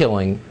cop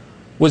killing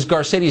was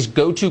Garcetti's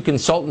go-to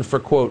consultant for,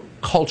 quote,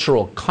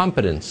 cultural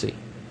competency.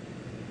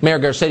 Mayor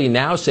Garcetti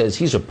now says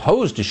he's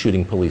opposed to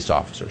shooting police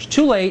officers.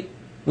 Too late.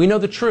 We know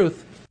the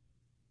truth.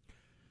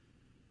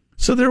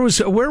 So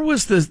where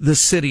was the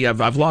city?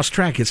 I've lost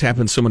track. It's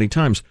happened so many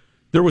times.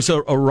 There was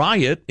a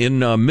riot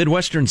in a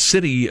Midwestern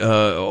city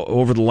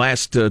over the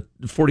last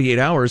 48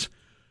 hours.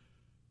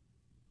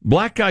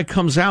 Black guy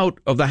comes out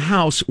of the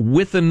house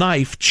with a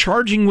knife,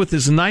 charging with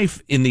his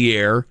knife in the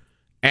air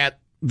at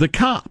the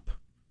cop.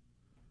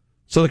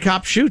 So the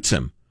cop shoots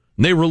him.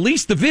 And they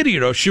released the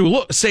video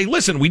to say,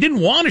 listen, we didn't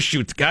want to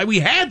shoot the guy. We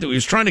had to. He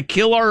was trying to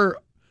kill our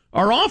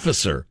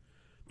officer.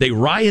 They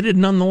rioted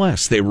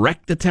nonetheless. They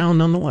wrecked the town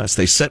nonetheless.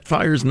 They set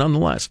fires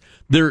nonetheless.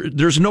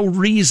 There's no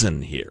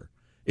reason here.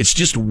 It's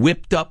just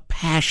whipped up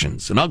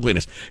passions and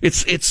ugliness.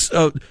 It's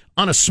on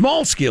a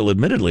small scale,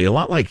 admittedly, a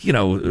lot like,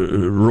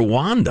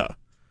 Rwanda,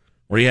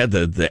 where you had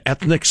the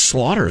ethnic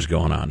slaughters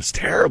going on. It's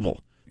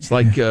terrible. It's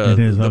like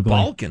the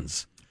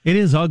Balkans. It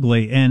is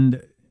ugly.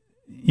 And,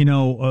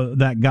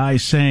 that guy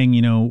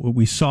saying,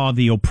 we saw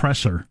the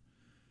oppressor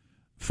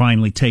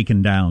finally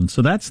taken down.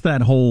 So that's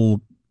that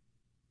whole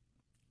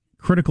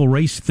critical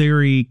race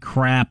theory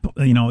crap,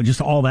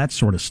 just all that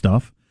sort of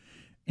stuff.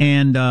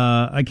 And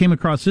I came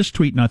across this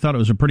tweet, and I thought it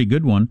was a pretty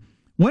good one.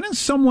 When is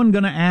someone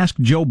going to ask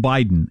Joe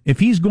Biden if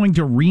he's going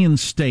to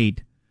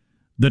reinstate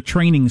the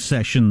training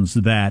sessions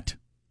that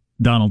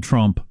Donald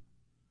Trump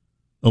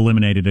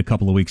eliminated a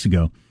couple of weeks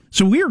ago?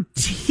 So we're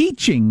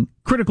teaching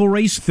critical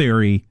race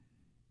theory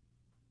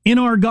in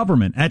our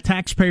government at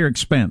taxpayer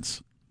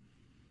expense.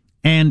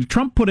 And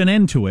Trump put an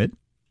end to it.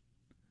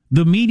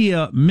 The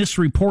media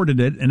misreported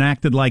it and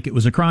acted like it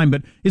was a crime.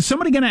 But is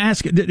somebody going to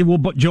ask? Will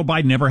Joe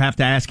Biden ever have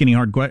to ask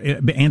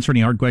answer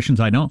any hard questions?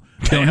 I don't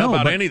know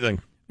about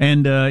anything.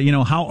 And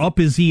how up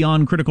is he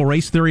on critical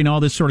race theory and all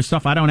this sort of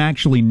stuff? I don't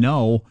actually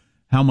know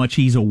how much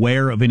he's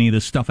aware of any of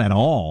this stuff at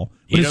all.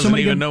 But he doesn't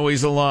even know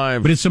he's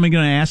alive. But is somebody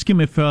going to ask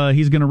him if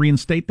he's going to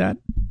reinstate that?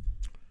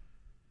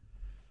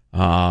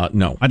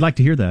 No. I'd like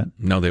to hear that.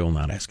 No, they will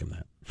not ask him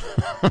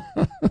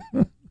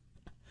that.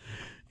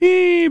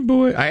 Hey,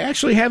 boy. I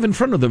actually have in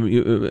front of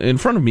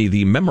me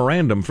the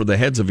memorandum for the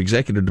heads of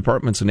executive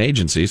departments and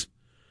agencies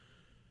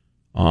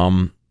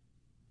from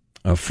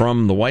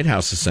the White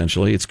House,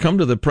 essentially. It's come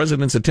to the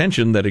president's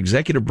attention that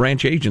executive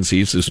branch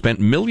agencies have spent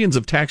millions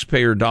of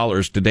taxpayer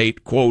dollars to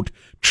date, quote,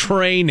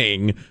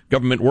 training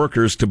government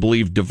workers to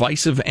believe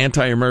divisive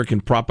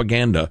anti-American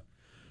propaganda.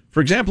 For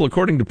example,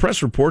 according to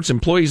press reports,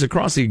 employees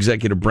across the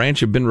executive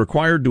branch have been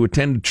required to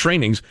attend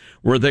trainings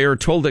where they are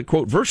told that,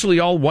 quote, virtually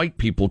all white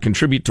people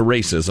contribute to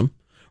racism,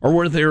 or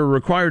where they're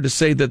required to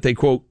say that they,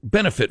 quote,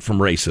 benefit from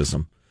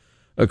racism.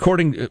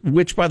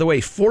 Which, by the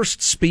way,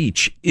 forced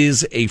speech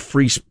is a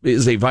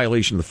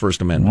violation of the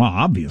First Amendment. Well,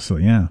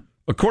 obviously, yeah.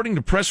 According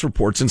to press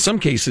reports, in some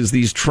cases,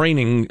 these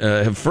training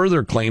have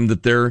further claimed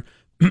that there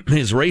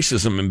is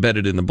racism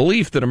embedded in the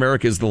belief that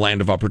America is the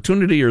land of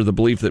opportunity, or the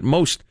belief that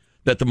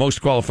the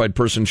most qualified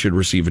person should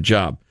receive a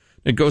job.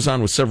 It goes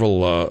on with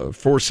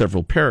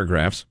several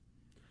paragraphs.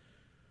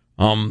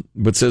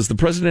 But says the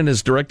president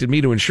has directed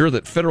me to ensure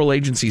that federal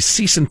agencies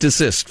cease and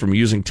desist from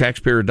using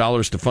taxpayer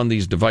dollars to fund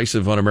these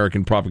divisive,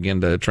 un-American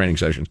propaganda training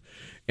sessions.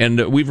 And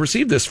we've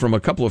received this from a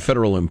couple of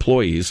federal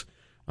employees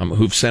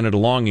who've sent it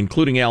along,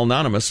 including Al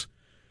Anonymous,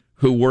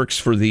 who works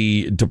for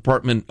the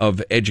Department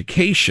of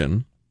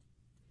Education,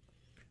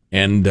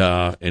 and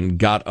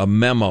got a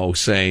memo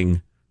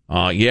saying,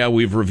 yeah,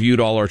 we've reviewed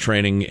all our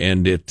training,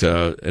 and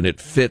it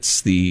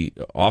fits the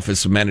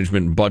Office of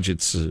Management and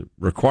Budget's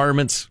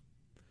requirements.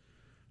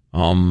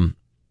 So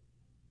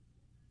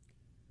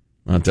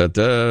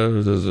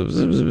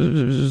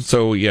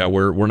yeah,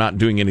 we're not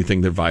doing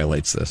anything that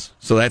violates this.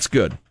 So that's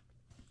good.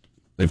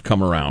 They've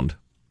come around.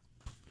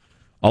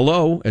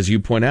 Although, as you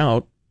point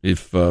out,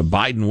 if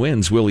Biden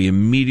wins, will he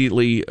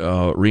immediately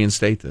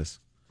reinstate this?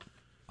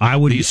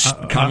 These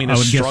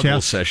communist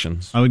struggle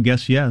sessions. I would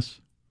guess yes.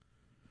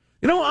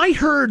 You know, I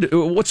heard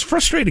what's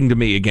frustrating to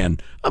me again.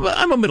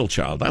 I'm a middle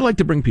child. I like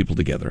to bring people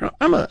together.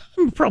 I'm a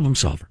problem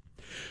solver.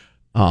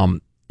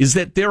 Is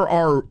that there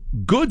are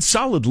good,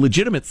 solid,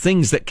 legitimate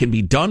things that can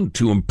be done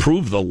to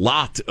improve the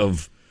lot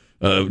of,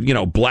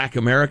 Black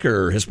America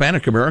or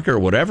Hispanic America or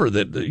whatever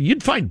that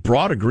you'd find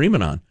broad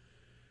agreement on.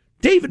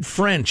 David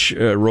French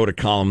wrote a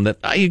column that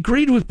I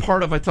agreed with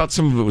part of. I thought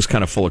some of it was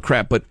kind of full of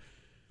crap, but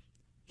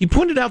he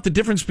pointed out the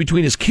difference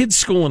between his kid's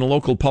school and a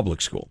local public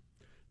school.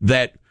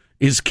 That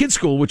his kid's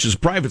school, which is a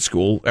private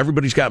school,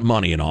 everybody's got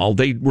money and all,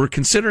 they were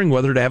considering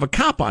whether to have a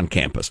cop on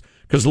campus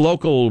because the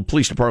local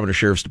police department or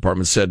sheriff's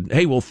department said,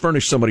 hey, we'll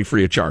furnish somebody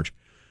free of charge.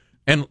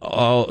 And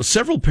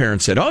several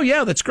parents said, oh,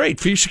 yeah, that's great.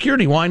 Free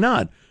security, why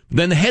not?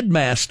 Then the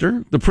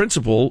headmaster, the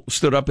principal,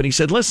 stood up and he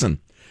said, listen,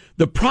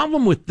 the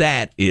problem with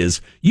that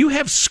is you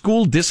have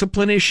school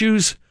discipline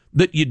issues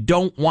that you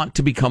don't want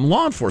to become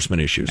law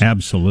enforcement issues.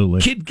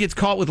 Absolutely. Kid gets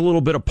caught with a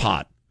little bit of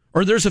pot,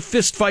 or there's a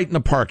fist fight in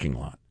the parking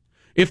lot.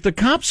 If the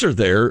cops are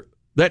there,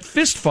 that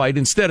fist fight,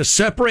 instead of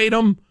separate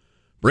them,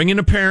 bring in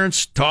the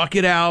parents, talk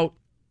it out,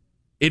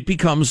 it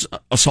becomes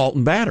assault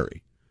and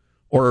battery,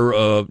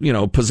 or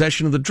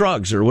possession of the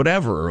drugs or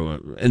whatever.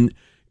 And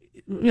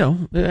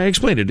I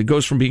explained it. It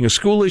goes from being a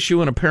school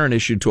issue and a parent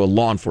issue to a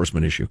law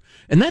enforcement issue,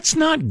 and that's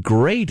not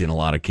great in a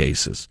lot of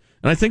cases.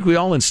 And I think we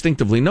all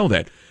instinctively know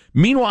that.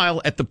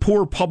 Meanwhile, at the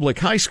poor public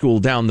high school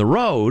down the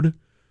road,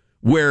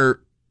 where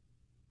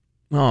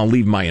I'll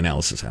leave my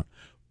analysis out,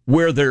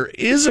 where there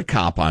is a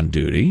cop on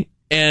duty.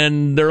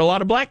 And there are a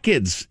lot of black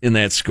kids in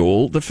that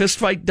school. The fist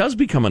fight does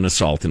become an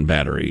assault and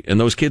battery. And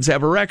those kids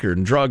have a record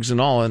and drugs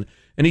and all. And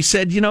he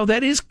said,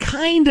 that is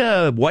kind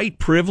of white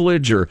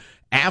privilege or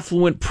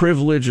affluent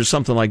privilege or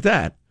something like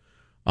that.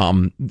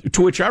 To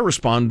which I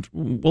respond,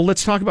 well,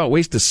 let's talk about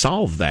ways to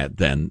solve that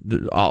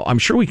then. I'm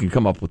sure we can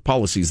come up with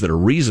policies that are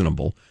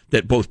reasonable,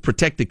 that both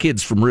protect the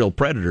kids from real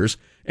predators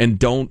and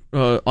don't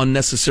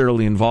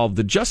unnecessarily involve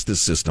the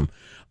justice system.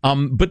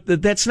 But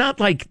that's not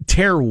like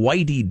tear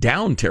Whitey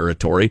down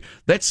territory.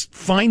 That's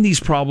find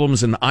these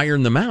problems and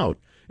iron them out.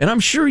 And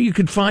I'm sure you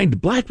could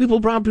find black people,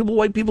 brown people,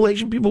 white people,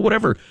 Asian people,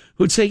 whatever,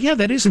 who'd say, yeah,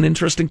 that is an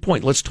interesting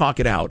point. Let's talk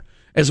it out.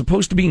 As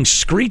opposed to being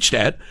screeched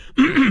at,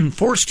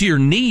 forced to your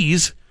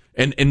knees,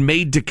 and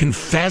made to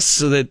confess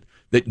that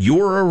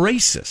you're a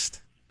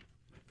racist.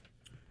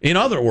 In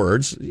other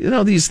words,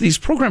 these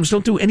programs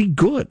don't do any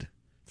good.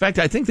 In fact,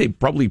 I think they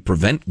probably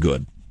prevent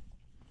good.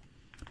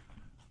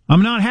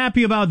 I'm not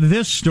happy about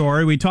this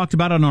story. We talked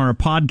about it on our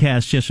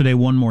podcast yesterday,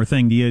 One More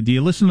Thing. Do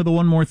you listen to the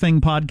One More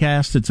Thing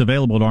podcast? It's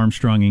available at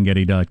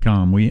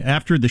ArmstrongandGetty.com.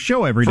 After the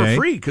show every day.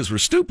 For free, because we're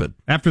stupid.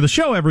 After the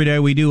show every day,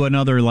 we do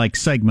another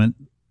segment.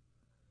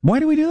 Why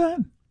do we do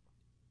that?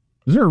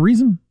 Is there a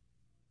reason?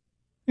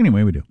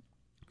 Anyway, we do.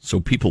 So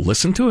people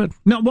listen to it?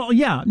 No, well,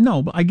 yeah,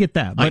 no, I get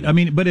that. But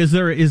but is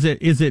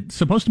it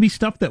supposed to be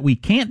stuff that we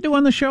can't do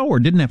on the show or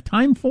didn't have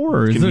time for?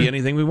 Or it can be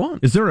anything we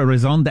want. Is there a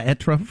raison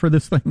d'etre for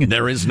this thing?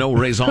 There is no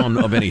raison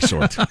of any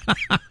sort.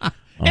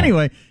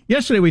 Anyway,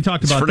 yesterday we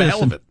talked about this. For the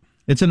hell of it.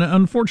 It's an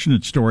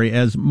unfortunate story,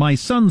 as my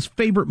son's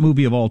favorite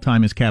movie of all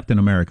time is Captain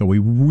America. We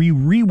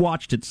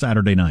rewatched it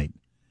Saturday night.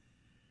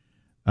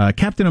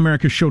 Captain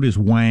America showed his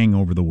wang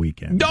over the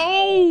weekend.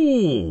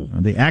 No!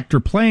 The actor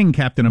playing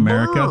Captain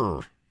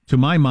America, to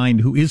my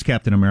mind, who is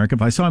Captain America,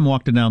 if I saw him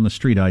walking down the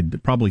street,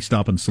 I'd probably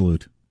stop and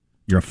salute.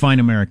 You're a fine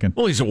American.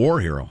 Well, he's a war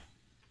hero.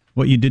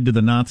 What you did to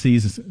the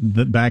Nazis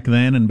back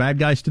then and bad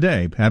guys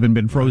today, having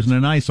been frozen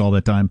in ice all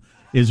that time,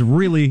 is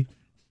really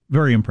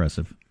very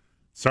impressive.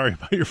 Sorry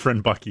about your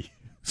friend Bucky.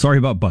 Sorry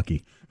about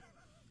Bucky.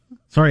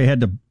 Sorry I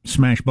had to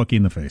smash Bucky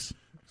in the face.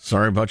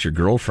 Sorry about your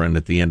girlfriend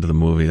at the end of the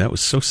movie. That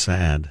was so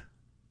sad.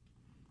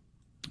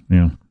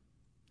 Yeah.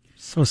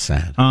 So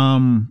sad.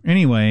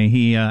 Anyway,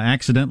 he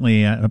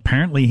accidentally,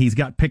 apparently he's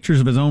got pictures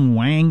of his own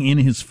wang in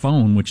his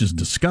phone, which is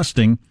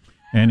disgusting.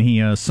 And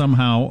he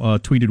somehow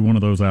tweeted one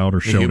of those out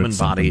or showed it. The human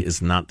body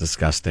is not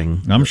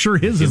disgusting. I'm sure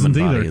his isn't either. The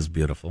human body is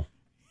beautiful.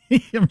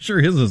 I'm sure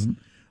his isn't.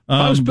 If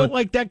I was built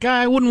like that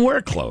guy, I wouldn't wear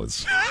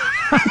clothes.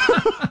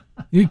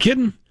 You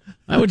kidding?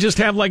 I would just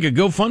have like a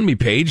GoFundMe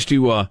page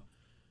to,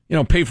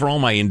 pay for all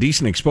my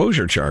indecent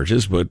exposure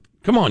charges. But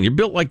come on, you're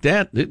built like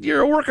that.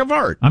 You're a work of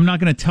art. I'm not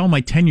going to tell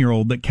my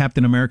 10-year-old that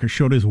Captain America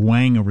showed his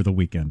wang over the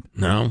weekend.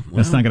 No.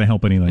 That's not going to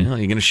help anything. You're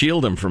going to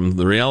shield him from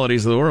the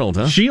realities of the world,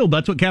 huh? Shield,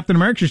 that's what Captain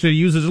America should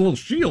use as a little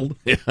shield.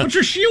 Yeah. Put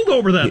your shield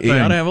over that thing. You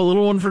got to have a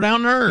little one for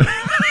down there.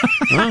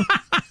 Huh?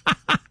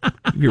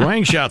 Your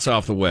wang shots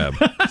off the web.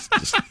 It's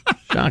just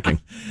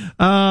shocking.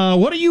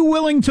 What are you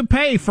willing to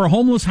pay for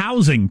homeless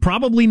housing?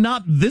 Probably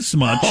not this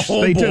much. Oh,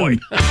 Stay boy.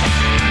 tuned.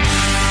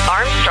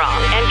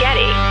 Armstrong and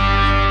Getty.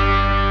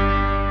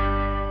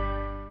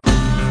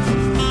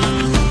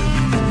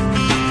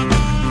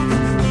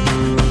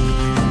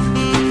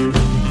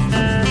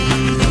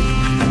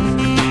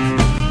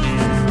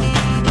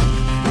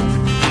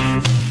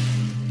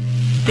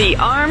 The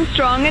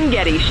Armstrong and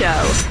Getty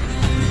Show.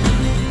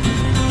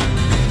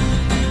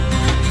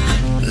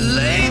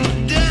 Lay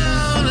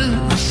down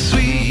in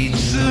sweet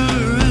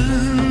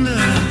surrender.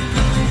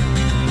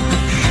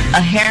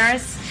 A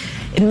Harris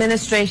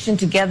administration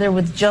together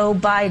with Joe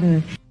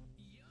Biden.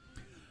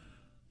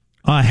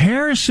 A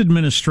Harris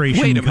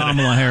administration,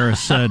 Kamala Harris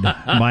said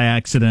by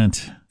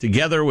accident.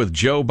 Together with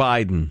Joe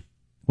Biden.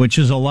 Which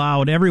has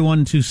allowed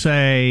everyone to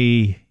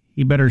say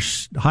he better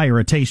hire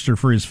a taster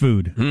for his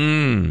food.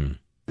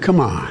 Come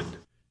on.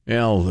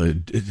 Well,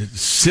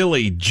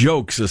 silly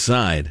jokes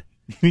aside.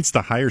 He needs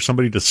to hire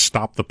somebody to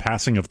stop the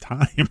passing of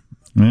time.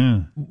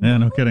 Yeah,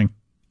 no kidding.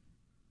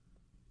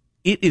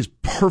 It is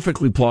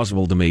perfectly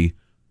plausible to me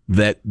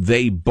that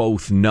they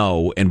both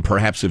know and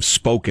perhaps have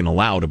spoken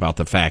aloud about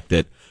the fact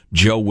that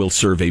Joe will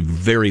serve a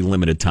very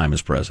limited time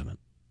as president.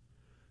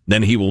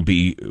 Then he will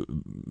be,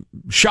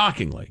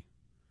 shockingly,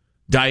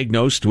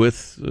 diagnosed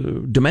with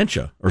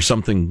dementia or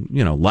something,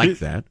 like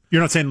that.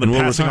 You're not saying the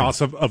passing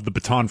off of the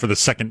baton for the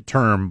second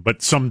term,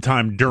 but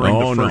sometime during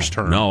the first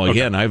term. No,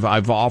 again,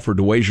 I've offered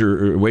to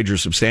wager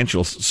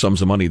substantial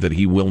sums of money that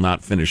he will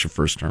not finish a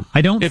first term.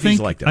 I don't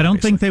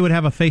think they would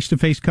have a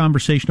face-to-face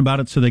conversation about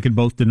it so they could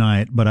both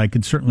deny it, but I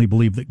could certainly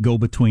believe that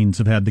go-betweens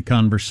have had the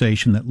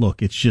conversation that,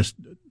 look, it's just,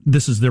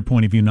 this is their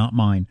point of view, not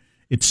mine.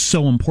 It's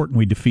so important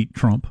we defeat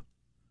Trump.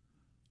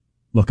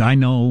 Look, I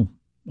know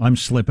I'm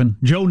slipping.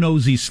 Joe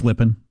knows he's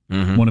slipping,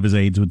 one of his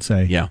aides would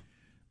say. Yeah.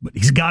 But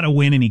he's got to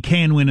win, and he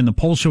can win, and the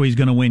polls show he's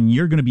going to win.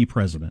 You're going to be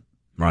president.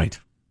 Right.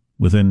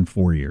 Within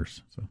 4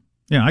 years. So,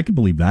 yeah, I could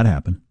believe that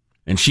happened.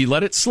 And she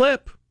let it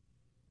slip.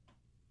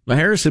 The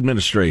Harris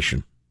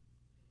administration.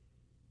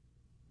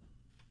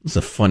 It's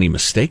a funny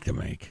mistake to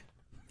make.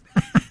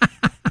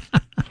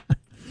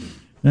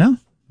 Yeah.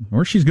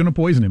 Or she's going to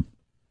poison him.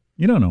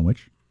 You don't know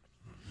which.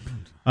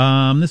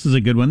 This is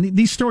a good one.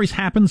 These stories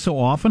happen so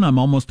often, I'm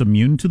almost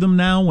immune to them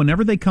now.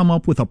 Whenever they come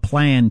up with a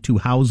plan to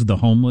house the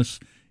homeless,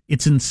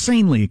 it's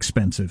insanely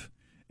expensive.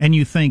 And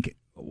you think,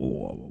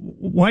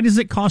 why does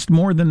it cost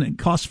more than it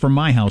costs for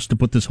my house to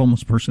put this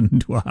homeless person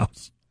into a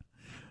house?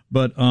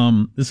 But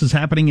this is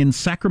happening in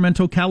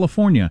Sacramento,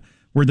 California,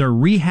 where they're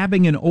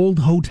rehabbing an old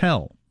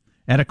hotel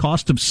at a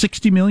cost of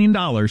 $60 million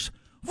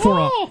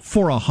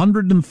for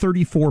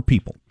 134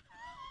 people.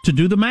 To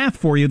do the math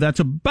for you, that's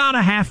about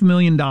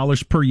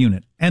 $500,000 per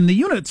unit. And the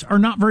units are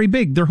not very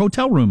big. They're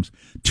hotel rooms.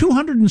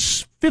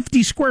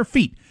 250 square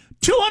feet.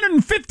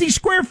 250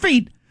 square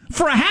feet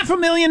for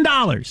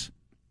 $500,000.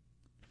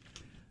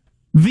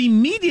 The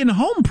median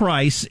home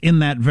price in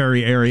that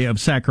very area of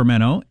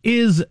Sacramento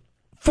is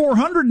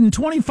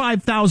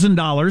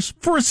 $425,000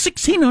 for a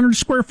 1,600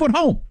 square foot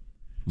home.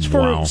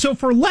 Wow. So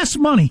for less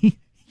money,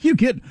 you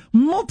get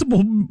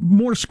multiple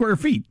more square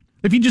feet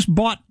if you just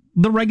bought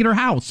the regular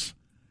house.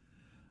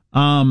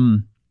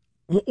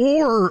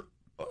 Or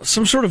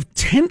some sort of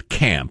tent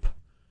camp.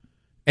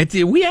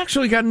 We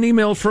actually got an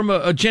email from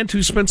a gent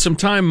who spent some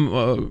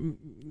time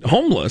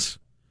homeless.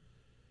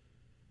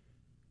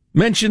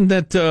 Mentioned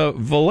that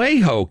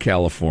Vallejo,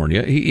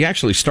 California, he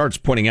actually starts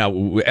pointing out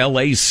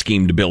LA's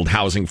scheme to build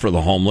housing for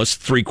the homeless.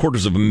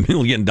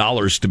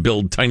 $750,000 to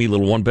build tiny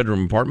little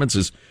one-bedroom apartments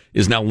is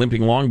now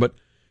limping along. But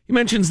he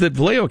mentions that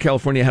Vallejo,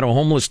 California had a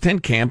homeless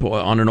tent camp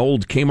on an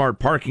old Kmart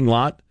parking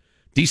lot.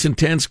 Decent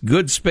tents,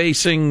 good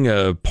spacing,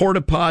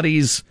 porta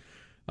potties,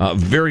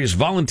 various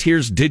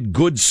volunteers did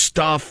good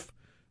stuff,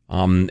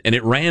 and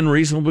it ran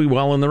reasonably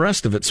well in the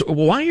rest of it. So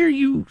why are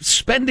you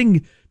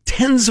spending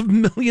tens of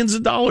millions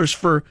of dollars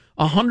for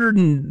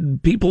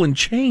 100 people in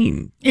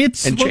change?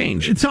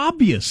 It's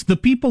obvious. The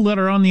people that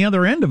are on the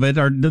other end of it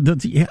are,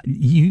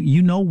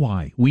 you know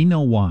why. We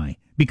know why.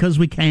 Because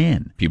we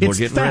can. People it's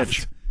are getting theft.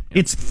 rich.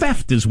 It's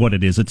theft is what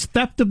it is. It's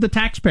theft of the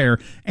taxpayer.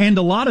 And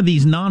a lot of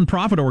these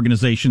nonprofit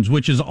organizations,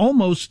 which is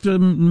almost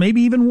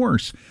maybe even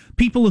worse,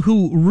 people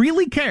who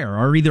really care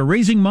are either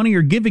raising money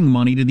or giving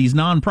money to these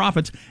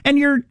nonprofits, and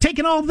you're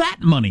taking all that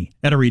money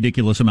at a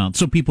ridiculous amount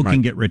so people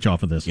can get rich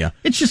off of this. Yeah.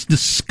 It's just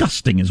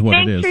disgusting is what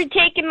it is. Thanks for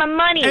taking my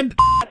money,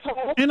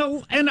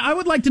 asshole. And I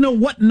would like to know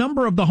what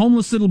number of the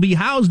homeless that'll be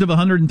housed of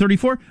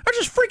 134 are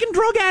just freaking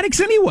drug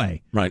addicts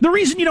anyway. Right. The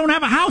reason you don't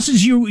have a house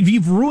is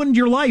you've ruined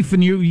your life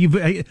and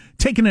you've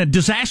taken a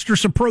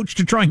disastrous approach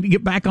to trying to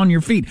get back on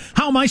your feet.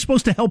 How am I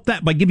supposed to help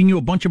that by giving you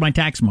a bunch of my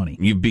tax money?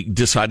 You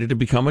decided to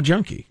become a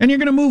junkie. And you're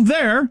going to move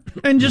there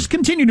and just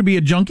continue to be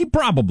a junkie?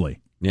 Probably.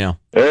 Yeah.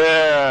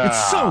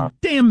 It's so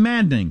damn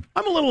maddening.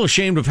 I'm a little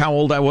ashamed of how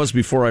old I was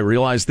before I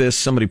realized this.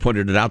 Somebody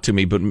pointed it out to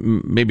me, but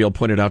maybe I'll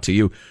point it out to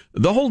you.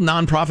 The whole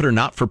nonprofit or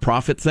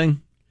not-for-profit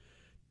thing,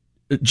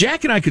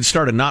 Jack and I could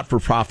start a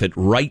not-for-profit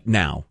right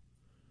now.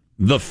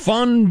 The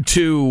fund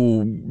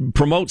to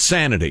promote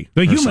sanity.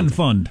 The Human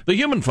Fund. The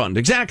Human Fund,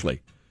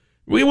 exactly.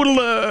 We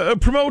will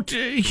promote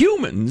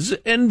humans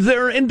and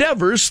their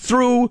endeavors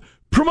through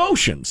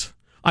promotions.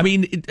 I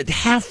mean,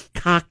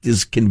 half-cocked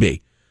as can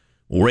be.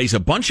 We'll raise a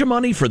bunch of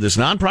money for this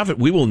nonprofit.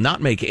 We will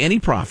not make any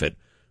profit,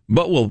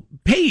 but we'll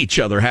pay each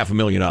other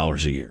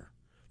 $500,000 a year.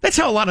 That's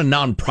how a lot of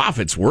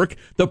nonprofits work.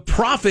 The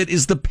profit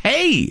is the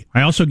pay.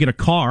 I also get a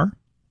car.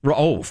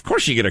 Oh, of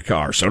course you get a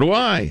car. So do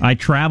I. I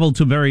travel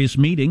to various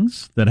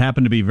meetings that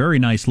happen to be very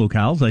nice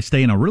locales. I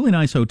stay in a really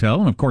nice hotel,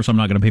 and of course I'm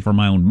not going to pay for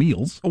my own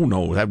meals. Oh,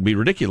 no, that would be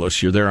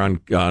ridiculous. You're there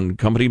on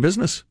company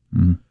business.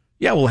 Mm.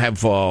 Yeah, we'll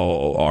have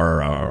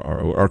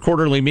our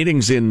quarterly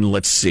meetings in,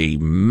 let's see,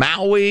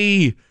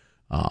 Maui,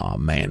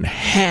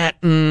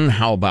 Manhattan,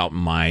 how about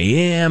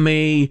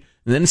Miami,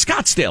 and then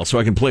Scottsdale so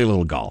I can play a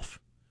little golf.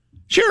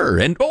 Sure,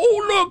 and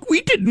oh, look,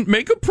 we didn't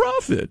make a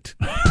profit.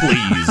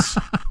 Please.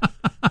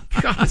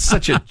 God, it's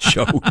such a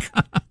joke.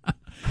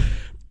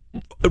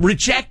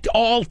 Reject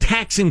all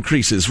tax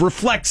increases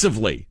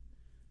reflexively.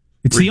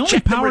 It's the only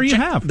power you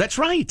have. That's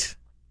right.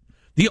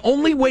 The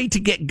only way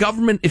to get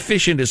government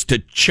efficient is to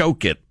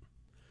choke it.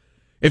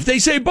 If they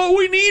say, but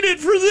we need it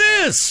for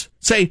this,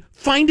 say,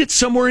 find it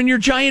somewhere in your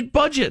giant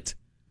budget.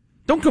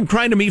 Don't come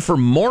crying to me for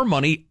more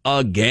money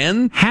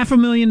again.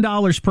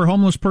 $500,000 per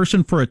homeless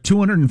person for a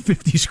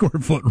 250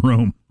 square foot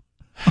room.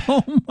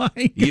 Oh, my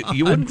God.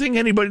 You wouldn't think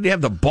anybody would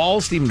have the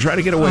balls to even try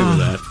to get away with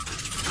that.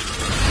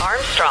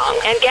 Armstrong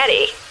and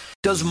Getty.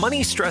 Does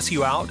money stress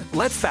you out?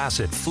 Let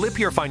Facet flip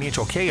your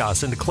financial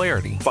chaos into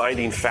clarity.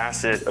 Finding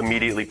Facet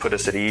immediately put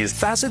us at ease.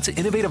 Facet's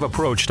innovative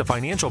approach to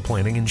financial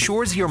planning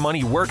ensures your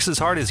money works as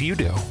hard as you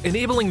do,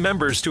 enabling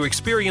members to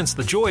experience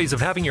the joys of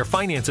having your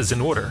finances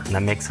in order. And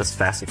that makes us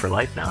Facet for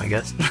life now, I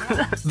guess.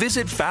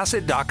 Visit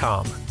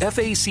Facet.com,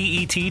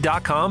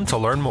 FACET.com to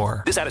learn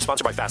more. This ad is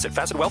sponsored by Facet.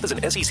 Facet Wealth is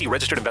an SEC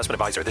registered investment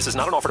advisor. This is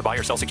not an offer to buy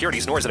or sell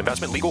securities, nor is it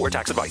investment, legal, or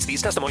tax advice.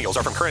 These testimonials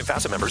are from current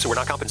Facet members who are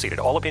not compensated.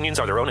 All opinions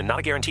are their own and not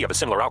a guarantee of a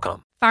similar outcome.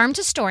 Farm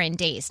to store in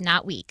days,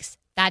 not weeks.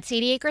 That's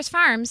 80 Acres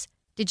Farms.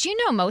 Did you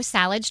know most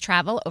salads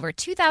travel over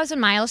 2,000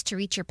 miles to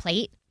reach your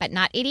plate? But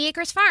not 80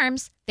 Acres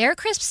Farms. Their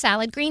crisp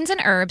salad greens and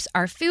herbs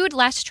are food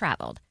less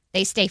traveled.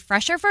 They stay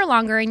fresher for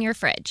longer in your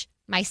fridge.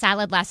 My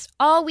salad lasts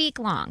all week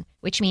long,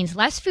 which means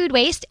less food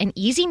waste and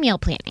easy meal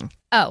planning.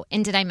 Oh,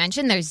 and did I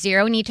mention there's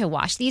zero need to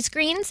wash these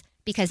greens?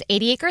 Because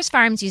 80 Acres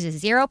Farms uses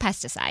zero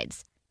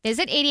pesticides.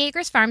 Visit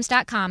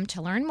 80acresfarms.com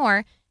to learn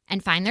more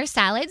and find their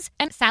salads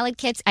and salad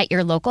kits at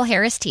your local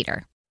Harris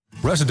Teeter.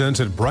 Residents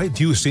at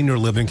Brightview Senior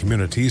Living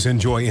Communities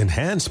enjoy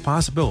enhanced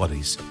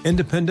possibilities,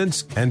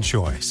 independence, and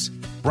choice.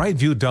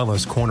 Brightview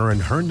Dulles Corner in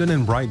Herndon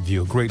and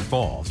Brightview, Great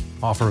Falls,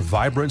 offer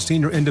vibrant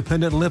senior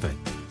independent living,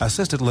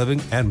 assisted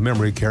living, and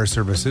memory care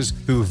services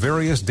through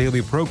various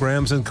daily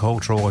programs and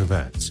cultural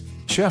events.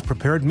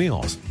 Chef-prepared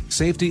meals,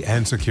 safety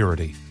and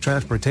security,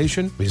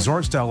 transportation,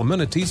 resort-style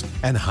amenities,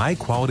 and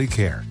high-quality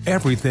care.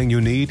 Everything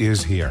you need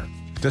is here.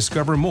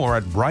 Discover more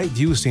at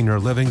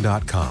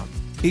brightviewseniorliving.com.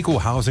 Equal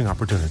housing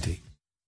opportunity.